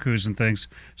Dream Cruise and things.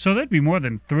 So they'd be more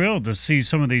than thrilled to see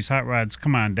some of these hot rods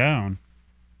come on down.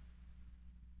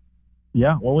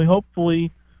 Yeah, well, we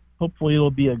hopefully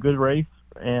it'll be a good race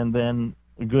and then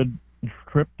a good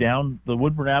trip down. The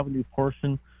Woodward Avenue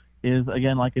portion is,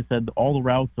 again, like I said, all the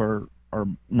routes are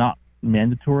not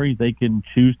mandatory. They can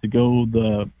choose to go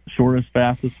the shortest,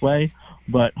 fastest way,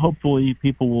 but hopefully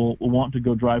people will want to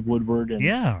go drive Woodward and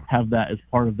have that as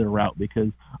part of their route, because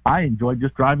I enjoyed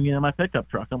just driving it in my pickup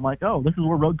truck. I'm like, oh, this is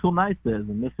where Road Cool Nights is,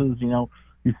 and this is,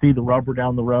 you see the rubber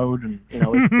down the road, and,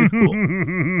 it's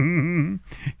cool.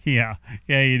 Yeah,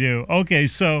 you do. Okay,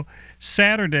 so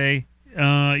Saturday,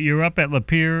 you're up at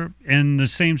Lapeer, and the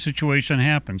same situation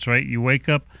happens, right? You wake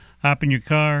up, hop in your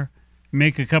car,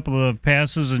 make a couple of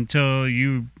passes until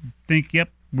you think, yep,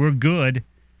 we're good,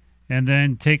 and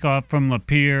then take off from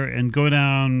Lapeer and go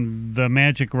down the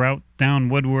magic route, down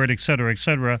Woodward, et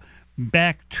cetera,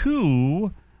 back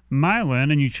to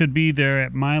Milan, and you should be there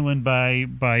at Milan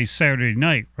by Saturday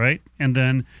night, right? And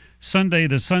then Sunday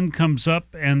the sun comes up,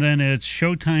 and then it's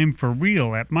showtime for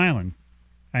real at Milan.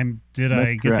 Did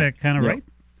I get that kind of right?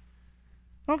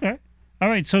 Okay. All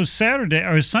right, so Sunday,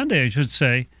 I should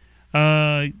say,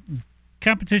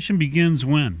 competition begins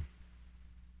when?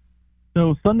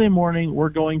 So Sunday morning, we're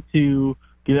going to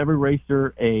give every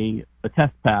racer a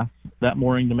test pass that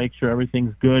morning to make sure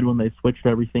everything's good when they switch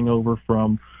everything over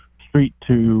from street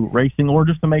to racing, or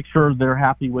just to make sure they're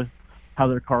happy with how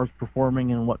their car's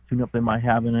performing and what tune-up they might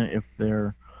have in it if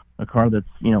they're a car that's,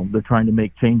 they're trying to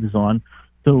make changes on.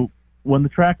 So when the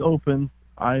track opens,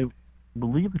 I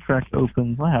believe the track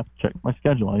opens, I have to check my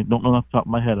schedule. I don't know off the top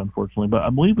of my head, unfortunately, but I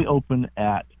believe we open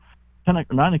at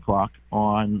 9 o'clock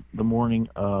on the morning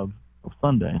of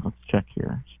Sunday. Let's check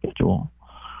here. Schedule.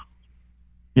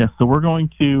 Yes, so we're going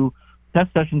to,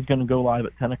 test session's going to go live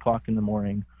at 10 o'clock in the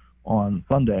morning on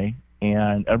Sunday,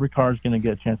 and every car is going to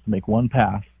get a chance to make one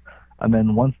pass. And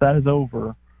then once that is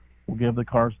over, we'll give the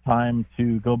cars time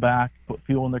to go back, put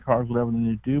fuel in their cars, whatever they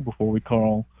need to do before we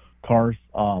call cars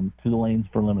to the lanes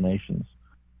for eliminations.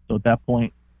 So at that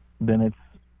point, then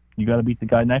you got to beat the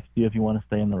guy next to you if you want to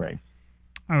stay in the race.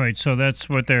 All right, so that's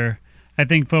what I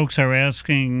think folks are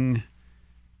asking.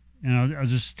 I'll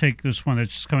just take this one that's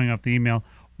just coming off the email.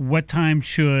 What time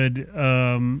should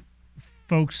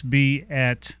folks be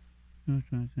at?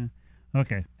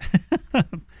 Okay.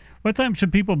 What time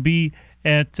should people be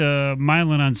at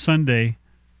Milan on Sunday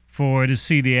to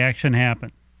see the action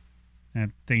happen? I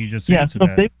think you just answered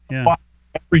that.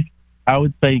 I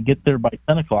would say get there by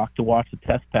 10 o'clock to watch the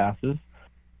test passes.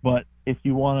 But if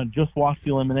you want to just watch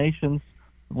the eliminations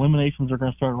are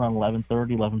going to start around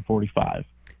 11:30, 11:45.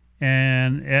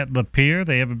 And at Lapeer,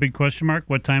 they have a big question mark.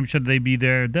 What time should they be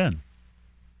there then?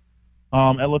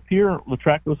 At Lapeer, the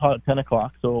track goes hot at 10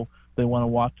 o'clock, so they want to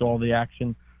watch all the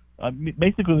action.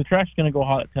 Basically, the track's going to go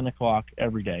hot at 10 o'clock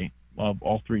every day,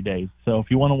 all 3 days. So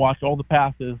if you want to watch all the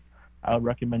passes, I would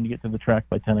recommend you get to the track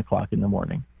by 10 o'clock in the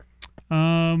morning.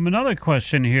 Another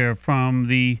question here from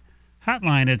the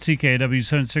hotline at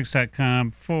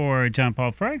CKiW76.com for John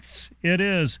Paul Franks. It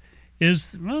is,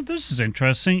 this is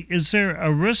interesting. Is there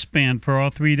a wristband for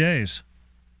all 3 days?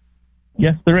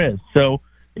 Yes, there is. So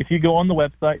if you go on the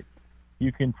website,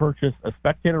 you can purchase a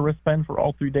spectator wristband for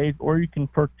all 3 days, or you can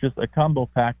purchase a combo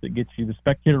pack that gets you the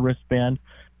spectator wristband,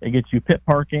 it gets you pit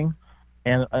parking,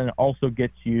 and it also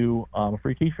gets you a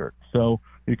free T-shirt. So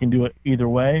you can do it either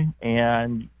way,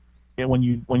 and when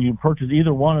you purchase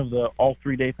either one of the all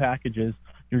 3 day packages,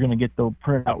 you're going to get the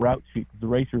printed out route sheet the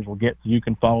racers will get, so you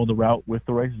can follow the route with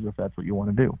the racers if that's what you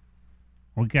want to do.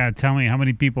 Well, God, tell me how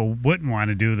many people wouldn't want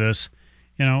to do this.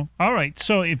 All right,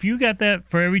 so if you got that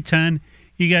for every 10,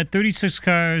 you got 36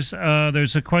 cars.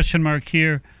 There's a question mark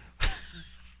here.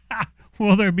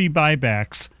 Will there be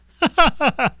buybacks?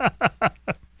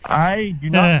 I do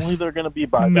not believe there are going to be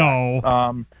buybacks.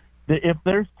 No. If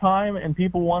there's time and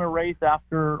people want to race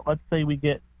after, let's say we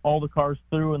get all the cars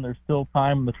through and there's still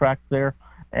time and the track's there,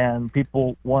 and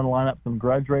people want to line up some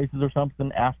grudge races or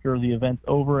something after the event's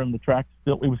over and we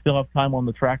still have time on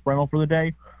the track rental for the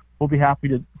day, we'll be happy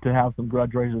to have some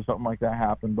grudge races or something like that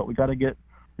happen. But we got to get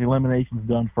the eliminations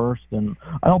done first, and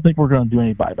I don't think we're going to do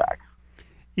any buybacks.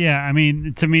 Yeah, I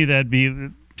mean, to me that'd be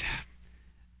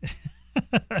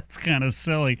that's kind of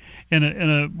silly in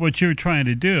a what you're trying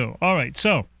to do. All right,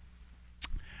 so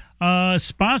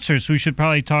sponsors, we should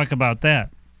probably talk about that.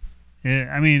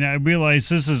 I mean, I realize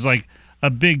this is like a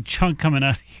big chunk coming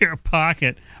out of your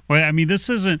pocket. Well, I mean, this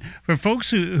isn't for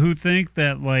folks who think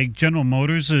that like General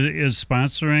Motors is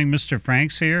sponsoring Mr.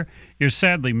 Franks here. You're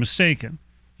sadly mistaken.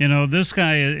 You know, this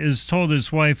guy is told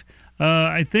his wife,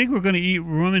 I think we're going to eat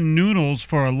ramen noodles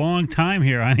for a long time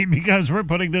here, honey, because we're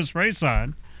putting this race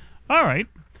on. All right.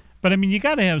 But, I mean, you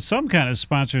got to have some kind of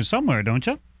sponsor somewhere, don't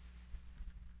you?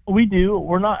 We do.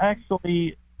 We're not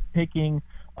actually taking,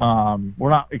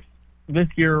 this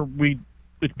year,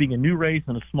 it's being a new race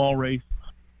and a small race.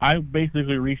 I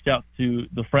basically reached out to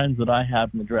the friends that I have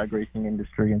in the drag racing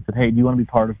industry and said, hey, do you want to be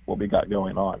part of what we got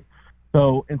going on?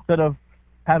 So instead of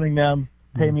having them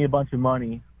pay me a bunch of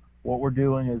money, what we're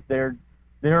doing is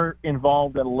they're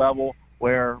involved at a level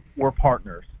where we're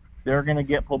partners. They're going to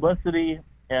get publicity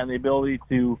and the ability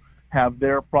to have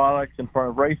their products in front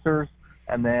of racers,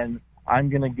 and then I'm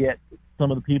going to get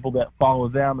some of the people that follow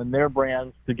them and their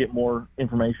brands to get more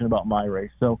information about my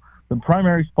race. So the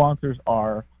primary sponsors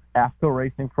are AFCO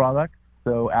Racing Products,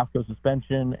 so AFCO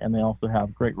suspension, and they also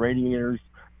have great radiators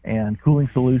and cooling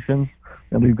solutions.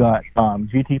 And we've got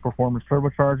GT Performance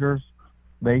turbochargers.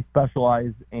 They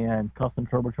specialize in custom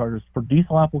turbochargers for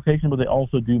diesel application, but they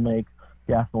also do make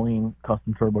gasoline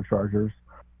custom turbochargers.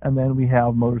 And then we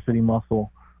have Motor City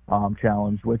Muscle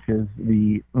Challenge, which is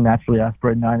the naturally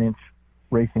aspirated 9-inch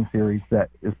racing series that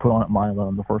is put on at Milan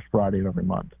on the first Friday of every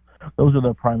month. Those are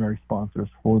the primary sponsors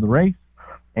for the race,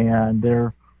 and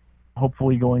they're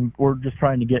hopefully we're just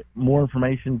trying to get more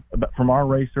information from our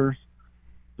racers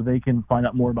so they can find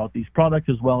out more about these products,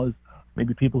 as well as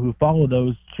maybe people who follow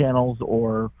those channels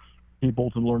or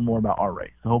people to learn more about our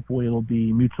race. So hopefully it'll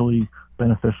be mutually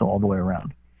beneficial all the way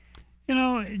around. You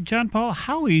know, John Paul,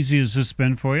 how easy has this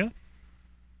been for you?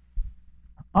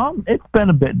 It's been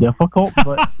a bit difficult,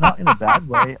 but not in a bad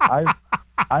way.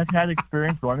 I've had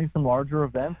experience running some larger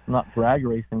events, not drag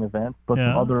racing events, but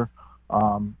some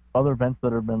other events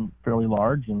that have been fairly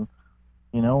large. And,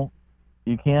 you know,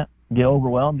 you can't get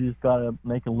overwhelmed. You just got to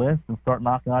make a list and start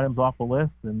knocking items off the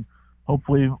list, and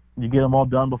hopefully you get them all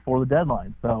done before the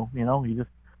deadline. So, you know,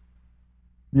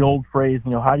 the old phrase,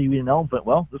 you know, how do you eat an elephant?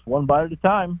 Well, just one bite at a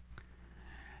time.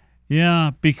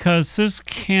 Yeah, because this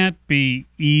can't be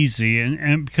easy,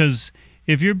 and because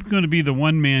if you're going to be the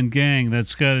one-man gang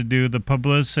that's got to do the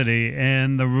publicity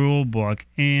and the rule book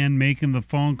and making the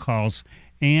phone calls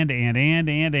and,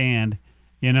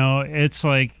 you know, it's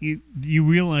like you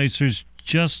realize there's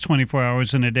just 24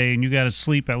 hours in a day, and you got to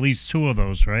sleep at least 2 of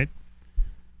those, right?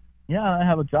 Yeah, I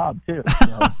have a job, too. You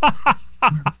know.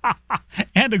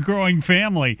 And a growing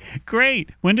family. Great.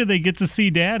 When do they get to see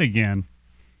Dad again?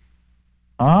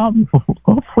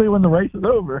 Hopefully when the race is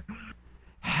over.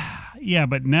 Yeah,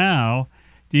 but now,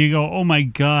 do you go, oh my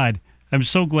God, I'm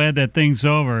so glad that thing's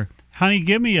over. Honey,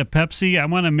 give me a Pepsi. I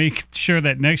want to make sure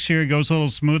that next year it goes a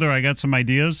little smoother. I got some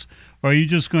ideas. Or are you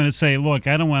just going to say, look,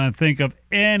 I don't want to think of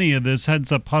any of this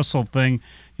heads-up hustle thing.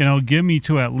 You know, give me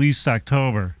to at least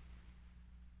October.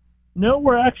 No,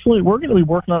 we're going to be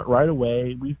working on it right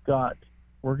away.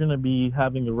 We're going to be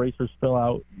having the racers fill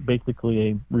out basically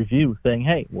a review saying,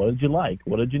 hey, what did you like?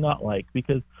 What did you not like?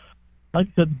 Because like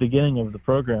I said at the beginning of the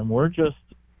program, we're just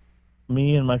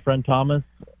me and my friend Thomas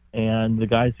and the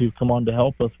guys who've come on to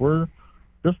help us. We're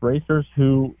just racers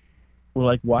who were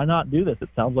like, why not do this? It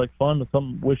sounds like fun.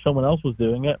 Wish someone else was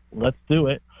doing it. Let's do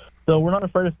it. So we're not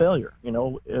afraid of failure. You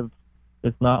know, if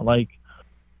it's not like,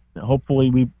 hopefully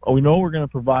we know we're going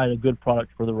to provide a good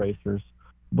product for the racers,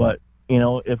 but you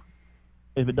know, if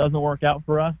it doesn't work out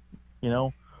for us, you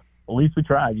know, at least we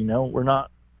tried. You know, we're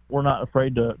not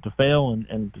afraid to fail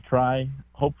and to try.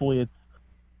 Hopefully it's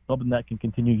something that can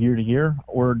continue year to year,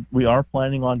 or we are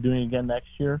planning on doing it again next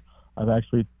year. I've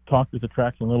actually talked with the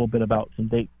tracks a little bit about some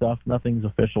date stuff. Nothing's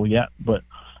official yet, but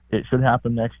it should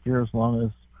happen next year as long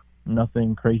as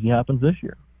nothing crazy happens this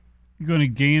year. You're going to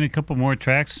gain a couple more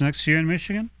tracks next year in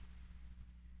Michigan?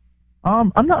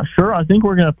 I'm not sure. I think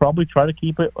we're going to probably try to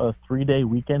keep it a 3-day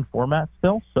weekend format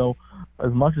still. So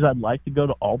as much as I'd like to go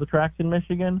to all the tracks in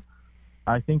Michigan,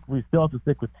 I think we still have to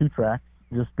stick with 2 tracks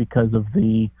just because of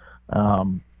the,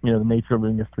 you know, the nature of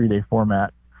doing a 3-day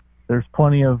format. There's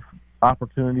plenty of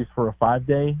opportunities for a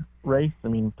 5-day race. I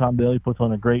mean, Tom Daly puts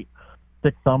on a great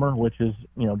 6 Summer, which is,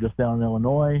 you know, just down in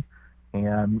Illinois.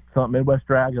 And some Midwest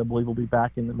Drag, I believe, will be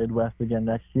back in the Midwest again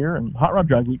next year. And Hot Rod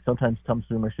Drag Week sometimes comes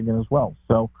through Michigan as well.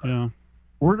 So yeah,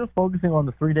 we're just focusing on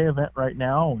the 3-day event right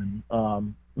now.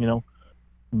 And, you know,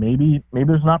 maybe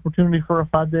there's an opportunity for a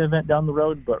 5-day event down the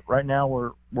road. But right now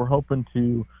we're hoping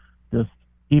to just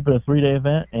keep it a 3-day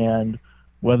event. And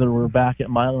whether we're back at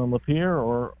Milan and Lapeer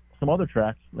or some other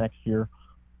tracks next year,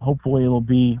 hopefully it'll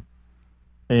be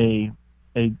a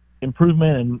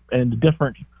improvement and a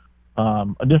different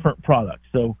a different product.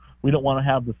 So we don't want to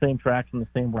have the same tracks and the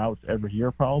same routes every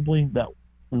year. Probably that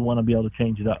we want to be able to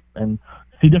change it up and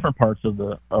see different parts of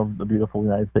the beautiful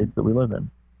United States that we live in.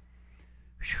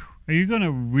 Are you going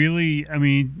to really? I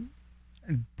mean,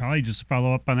 probably just to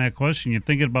follow up on that question. You're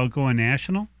thinking about going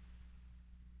national?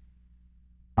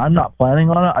 I'm not planning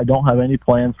on it. I don't have any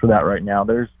plans for that right now.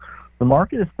 The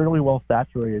market is fairly well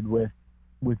saturated with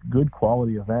good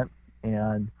quality events,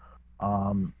 and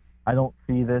I don't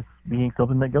see this being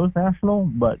something that goes national.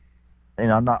 But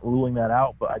and I'm not ruling that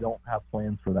out. But I don't have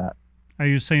plans for that. Are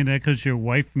you saying that because your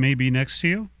wife may be next to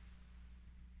you?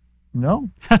 No,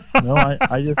 no.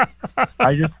 I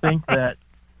just think that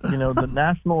the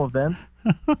national events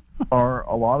are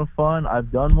a lot of fun. I've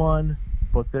done one,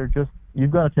 but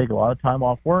you've got to take a lot of time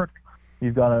off work.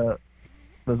 There's a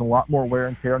lot more wear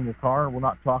and tear on your car. We're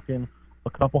not talking a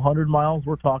couple hundred miles.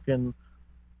 We're talking,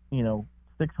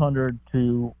 600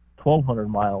 to 1,200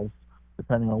 miles,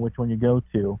 depending on which one you go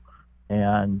to.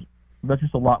 And that's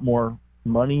just a lot more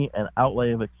money and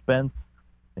outlay of expense.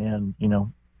 And,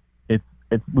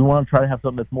 we want to try to have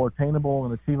something that's more attainable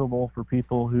and achievable for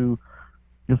people who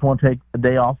just want to take a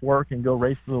day off work and go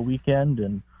race for the weekend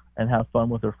and have fun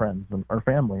with their friends and our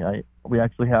family. We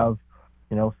actually have,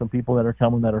 some people that are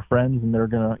coming that are friends, and they're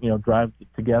going to, drive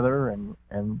together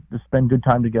and just spend good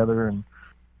time together and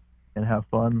have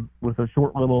fun with a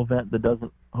short little event that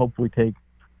doesn't hopefully take,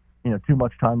 too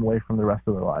much time away from the rest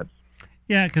of their lives.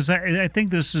 Yeah, because I think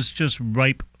this is just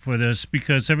ripe for this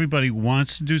because everybody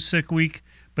wants to do sick week,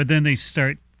 but then they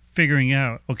start figuring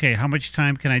out, okay, how much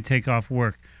time can I take off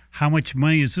work? How much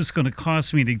money is this going to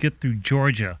cost me to get through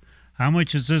Georgia? How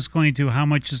much is this going to? How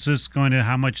much is this going to?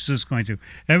 How much is this going to?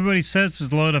 Everybody says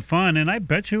it's a lot of fun, and I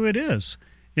bet you it is.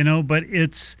 But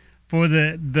it's for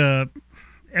the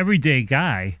everyday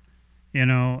guy,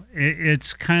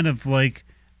 it's kind of like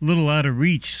a little out of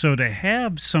reach. So to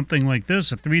have something like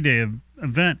this, a 3-day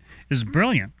event, is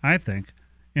brilliant, I think.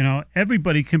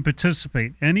 Everybody can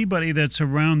participate. Anybody that's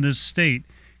around this state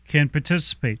can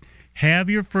participate. Have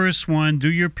your first one, do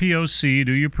your POC,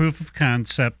 do your proof of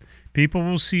concept. People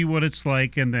will see what it's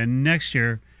like, and then next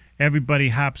year, everybody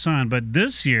hops on. But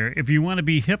this year, if you want to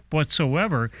be hip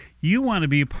whatsoever, you want to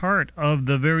be part of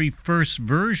the very first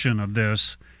version of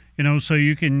this, so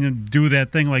you can do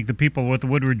that thing like the people with the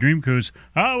Woodward Dream Cruise.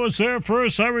 I was there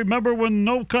first. I remember when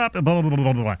no cop, blah, blah, blah,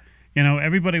 blah, blah.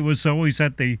 Everybody was always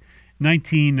at the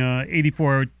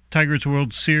 1984 Tigers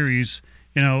World Series,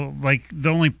 like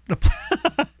the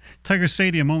Tiger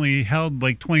Stadium only held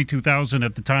like 22,000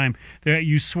 at the time.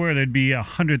 You swear there'd be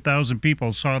 100,000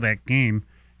 people saw that game.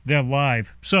 They're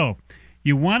live. So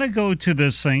you want to go to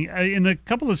this thing. In the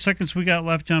couple of seconds we got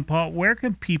left, John Paul, where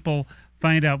can people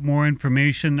find out more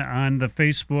information on the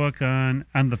Facebook,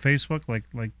 on the Facebook,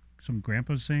 like some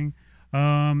grandpa's saying?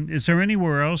 Is there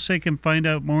anywhere else they can find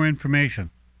out more information?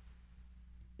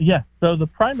 Yes. So the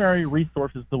primary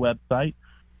resource is the website,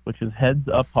 which is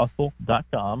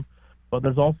headsuphustle.com. But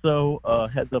there's also a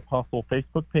Heads Up Hustle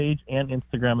Facebook page and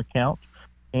Instagram account.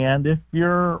 And if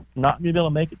you're not going to be able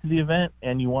to make it to the event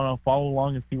and you want to follow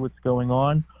along and see what's going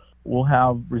on, we'll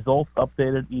have results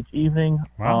updated each evening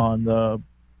on the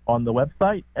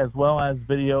website, as well as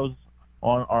videos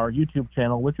on our YouTube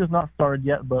channel, which is not started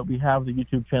yet, but we have the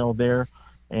YouTube channel there.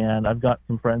 And I've got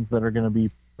some friends that are going to be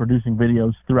producing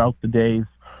videos throughout the days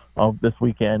of this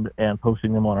weekend and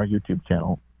posting them on our YouTube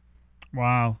channel.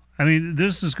 Wow. I mean,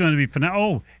 this is going to be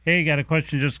phenomenal. Oh, hey, got a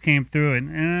question just came through.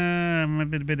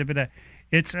 And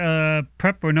it's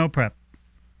prep or no prep?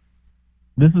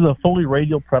 This is a fully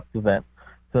radial prep event.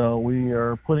 So we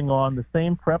are putting on the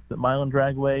same prep that Milan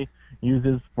Dragway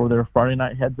uses for their Friday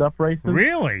night heads-up races.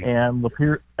 Really? And the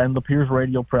Piers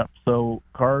radial prep. So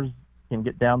cars can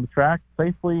get down the track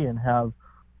safely and have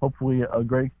hopefully a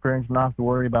great experience, not have to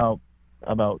worry about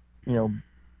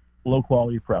low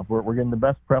quality prep. We're getting the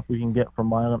best prep we can get from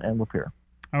Milan and Lapeer.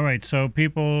 All right, so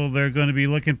people, they're going to be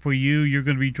looking for you. You're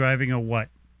going to be driving a what?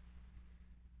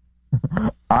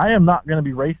 I am not going to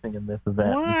be racing in this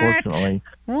event, unfortunately.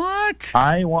 What?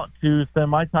 I want to spend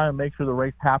my time and make sure the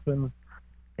race happens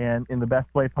and in the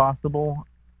best way possible.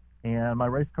 And my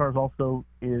race car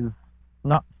is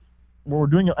not. We're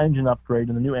doing an engine upgrade,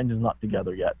 and the new engine's not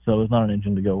together yet, so there's not an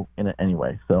engine to go in it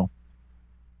anyway. So.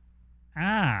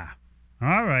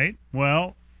 All right.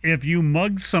 Well, if you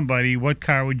mugged somebody, what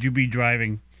car would you be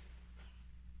driving?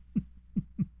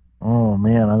 Oh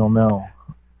man, I don't know.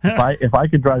 If I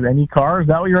could drive any car, is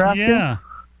that what you're asking? Yeah.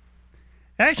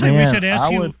 Actually, we should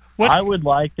ask you. I would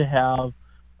like to have.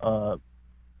 I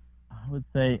would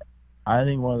say, I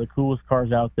think one of the coolest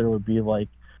cars out there would be like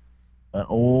an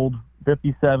old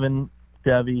 '57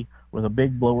 Chevy with a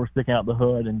big blower sticking out the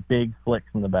hood and big flicks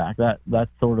in the back.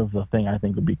 That's sort of the thing I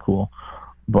think would be cool.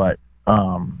 But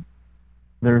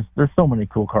there's so many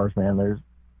cool cars, man.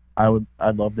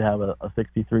 I'd love to have a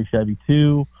 63 Chevy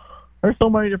too. There's so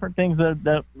many different things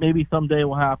that maybe someday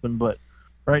will happen, but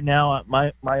right now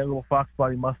my little Fox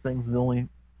Body Mustang is the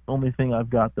only thing I've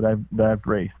got that I've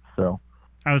raced. So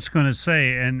I was going to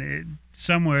say, and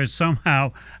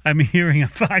somehow I'm hearing a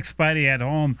Fox Body at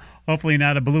home. Hopefully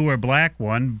not a blue or black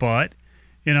one, but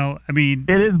I mean,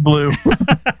 it is blue.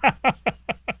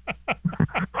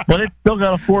 But it's still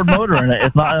got a Ford motor in it.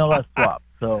 It's not an LS swap.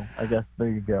 So I guess there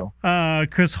you go.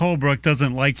 Chris Holbrook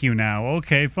doesn't like you now.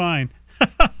 Okay, fine.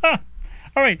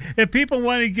 All right. If people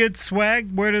want to get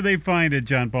swag, where do they find it,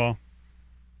 John Paul?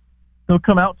 They'll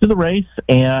come out to the race,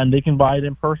 and they can buy it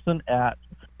in person at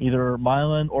either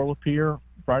Milan or Lapeer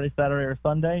Friday, Saturday, or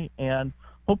Sunday. And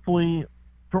hopefully,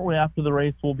 shortly after the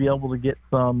race, we'll be able to get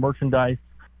some merchandise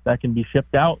that can be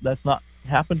shipped out. That's not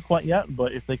happened quite yet,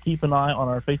 but if they keep an eye on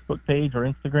our Facebook page or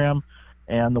Instagram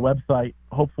and the website,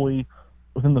 hopefully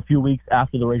within the few weeks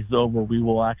after the race is over, we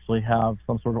will actually have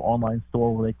some sort of online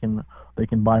store where they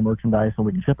can buy merchandise and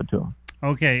we can ship it to them.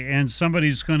 Okay, and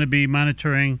somebody's going to be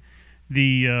monitoring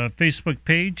the Facebook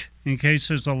page in case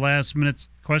there's a last-minute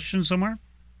question somewhere?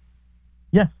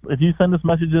 Yes, if you send us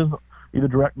messages, either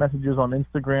direct messages on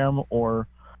Instagram or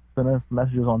send us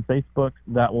messages on Facebook,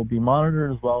 that will be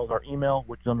monitored, as well as our email,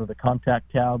 which is under the contact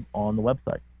tab on the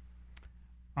website.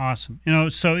 Awesome.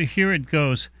 So here it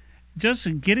goes.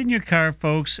 Just get in your car,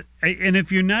 folks, and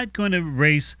if you're not going to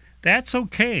race, that's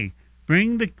okay.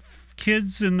 Bring the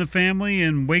kids and the family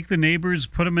and wake the neighbors,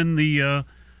 put them in the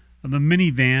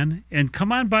minivan, and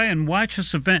come on by and watch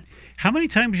this event. How many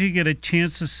times do you get a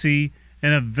chance to see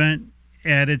an event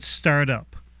at its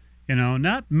startup?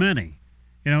 Not many.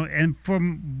 And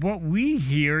from what we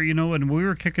hear, and we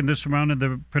were kicking this around in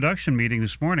the production meeting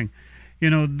this morning,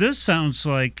 this sounds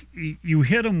like you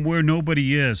hit them where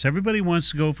nobody is. Everybody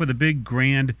wants to go for the big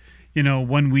grand,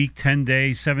 1 week,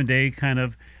 10-day, 7-day kind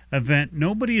of event.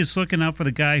 Nobody is looking out for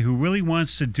the guy who really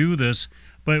wants to do this,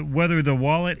 but whether the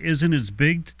wallet isn't as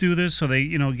big to do this, so they,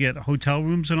 get hotel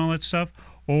rooms and all that stuff,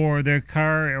 or their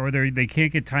car, or they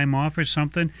can't get time off or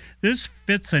something. This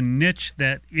fits a niche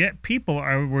that people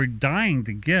were dying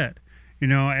to get,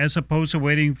 as opposed to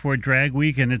waiting for drag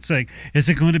week. And it's like, is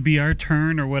it going to be our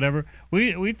turn or whatever?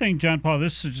 We think, John Paul,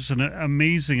 this is just an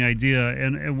amazing idea.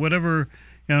 And whatever,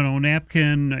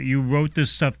 napkin you wrote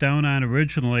this stuff down on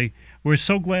originally, we're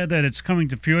so glad that it's coming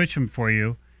to fruition for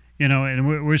you, and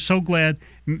we're so glad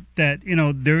that,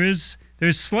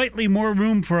 there's slightly more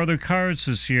room for other cars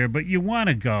this year, but you want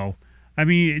to go. I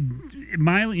mean,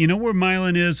 Milan, where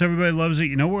Milan is, everybody loves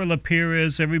it. Where Lapeer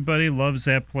is, everybody loves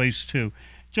that place too.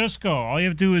 Just go. All you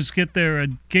have to do is get there.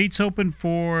 Gates open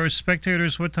for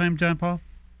spectators. What time, John Paul?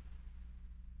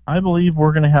 I believe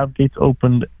we're going to have gates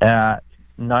opened at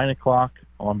 9 o'clock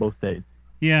on both days.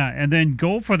 Yeah, and then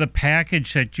go for the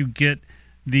package that you get,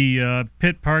 the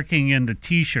pit parking and the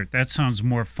T-shirt. That sounds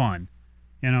more fun.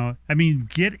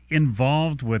 Get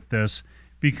involved with this,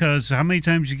 because how many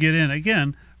times you get in,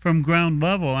 again, from ground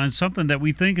level on something that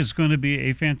we think is going to be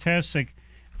a fantastic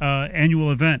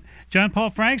annual event. John Paul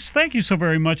Franks, thank you so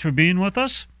very much for being with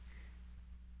us.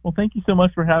 Well, thank you so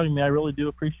much for having me. I really do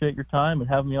appreciate your time and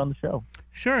having me on the show.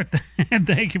 Sure. And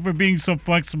thank you for being so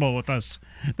flexible with us.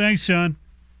 Thanks, John.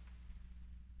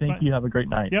 Thank you. Have a great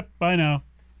night. Yep. Bye now.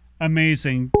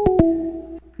 Amazing.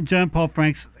 John Paul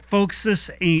Franks, folks, this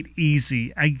ain't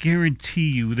easy. I guarantee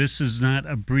you this is not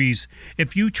a breeze.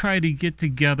 If you try to get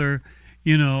together,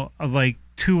 like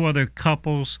two other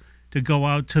couples to go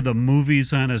out to the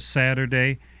movies on a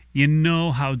Saturday, you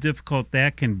know how difficult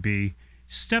that can be.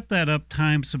 Step that up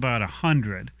times about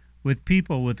 100 with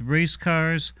people with race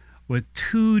cars, with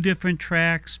 2 different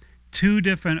tracks, 2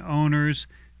 different owners,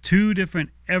 2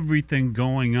 different everything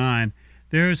going on.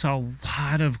 There's a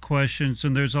lot of questions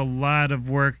and there's a lot of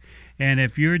work. And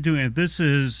if this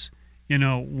is,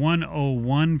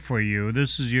 101 for you,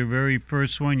 this is your very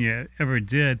first one you ever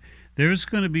did, there's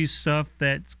going to be stuff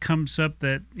that comes up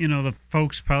that, the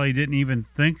folks probably didn't even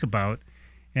think about.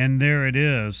 And there it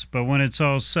is. But when it's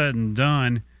all said and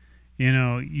done,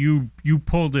 you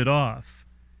pulled it off.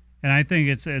 And I think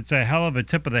it's a hell of a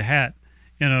tip of the hat,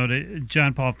 to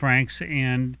John Paul Franks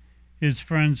and his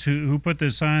friends who put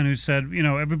this on, who said,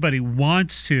 everybody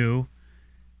wants to,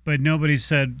 but nobody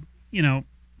said,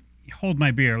 hold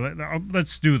my beer.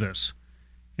 Let's do this.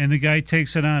 And the guy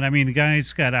takes it on. I mean, the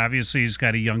guy's got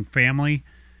a young family,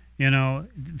 I'm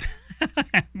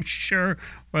sure,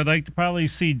 or I'd like to probably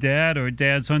see dad or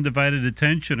dad's undivided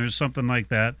attention or something like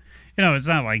that. It's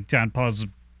not like John Paul's,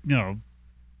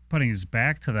 putting his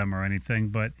back to them or anything,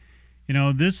 but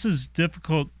this is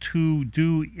difficult to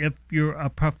do if you're a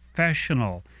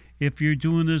professional. If you're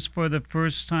doing this for the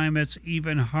first time, it's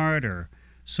even harder.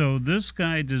 So this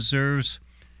guy deserves,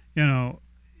 your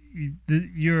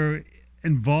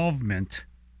involvement.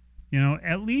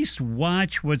 At least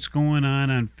watch what's going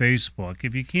on Facebook.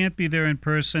 If you can't be there in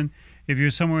person, if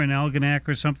you're somewhere in Algonac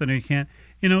or something, you can't,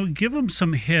 give them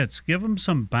some hits, give them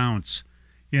some bounce,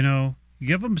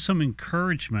 give them some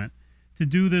encouragement to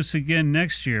do this again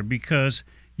next year, because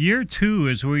year 2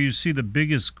 is where you see the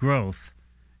biggest growth,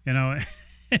 and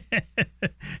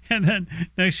then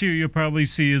next year you'll probably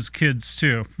see his kids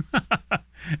too.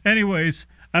 Anyways,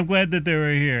 I'm glad that they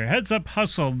were here. Heads Up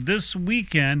Hustle this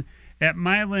weekend at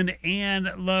Milan and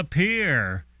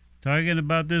Lapeer. Talking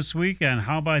about this weekend,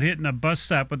 how about hitting a bus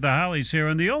stop with the Hollies here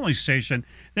on the only station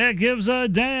that gives a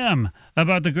damn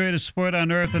about the greatest sport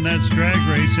on earth, and that's drag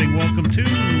racing. Welcome to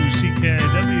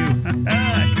CKiW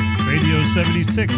Radio 76.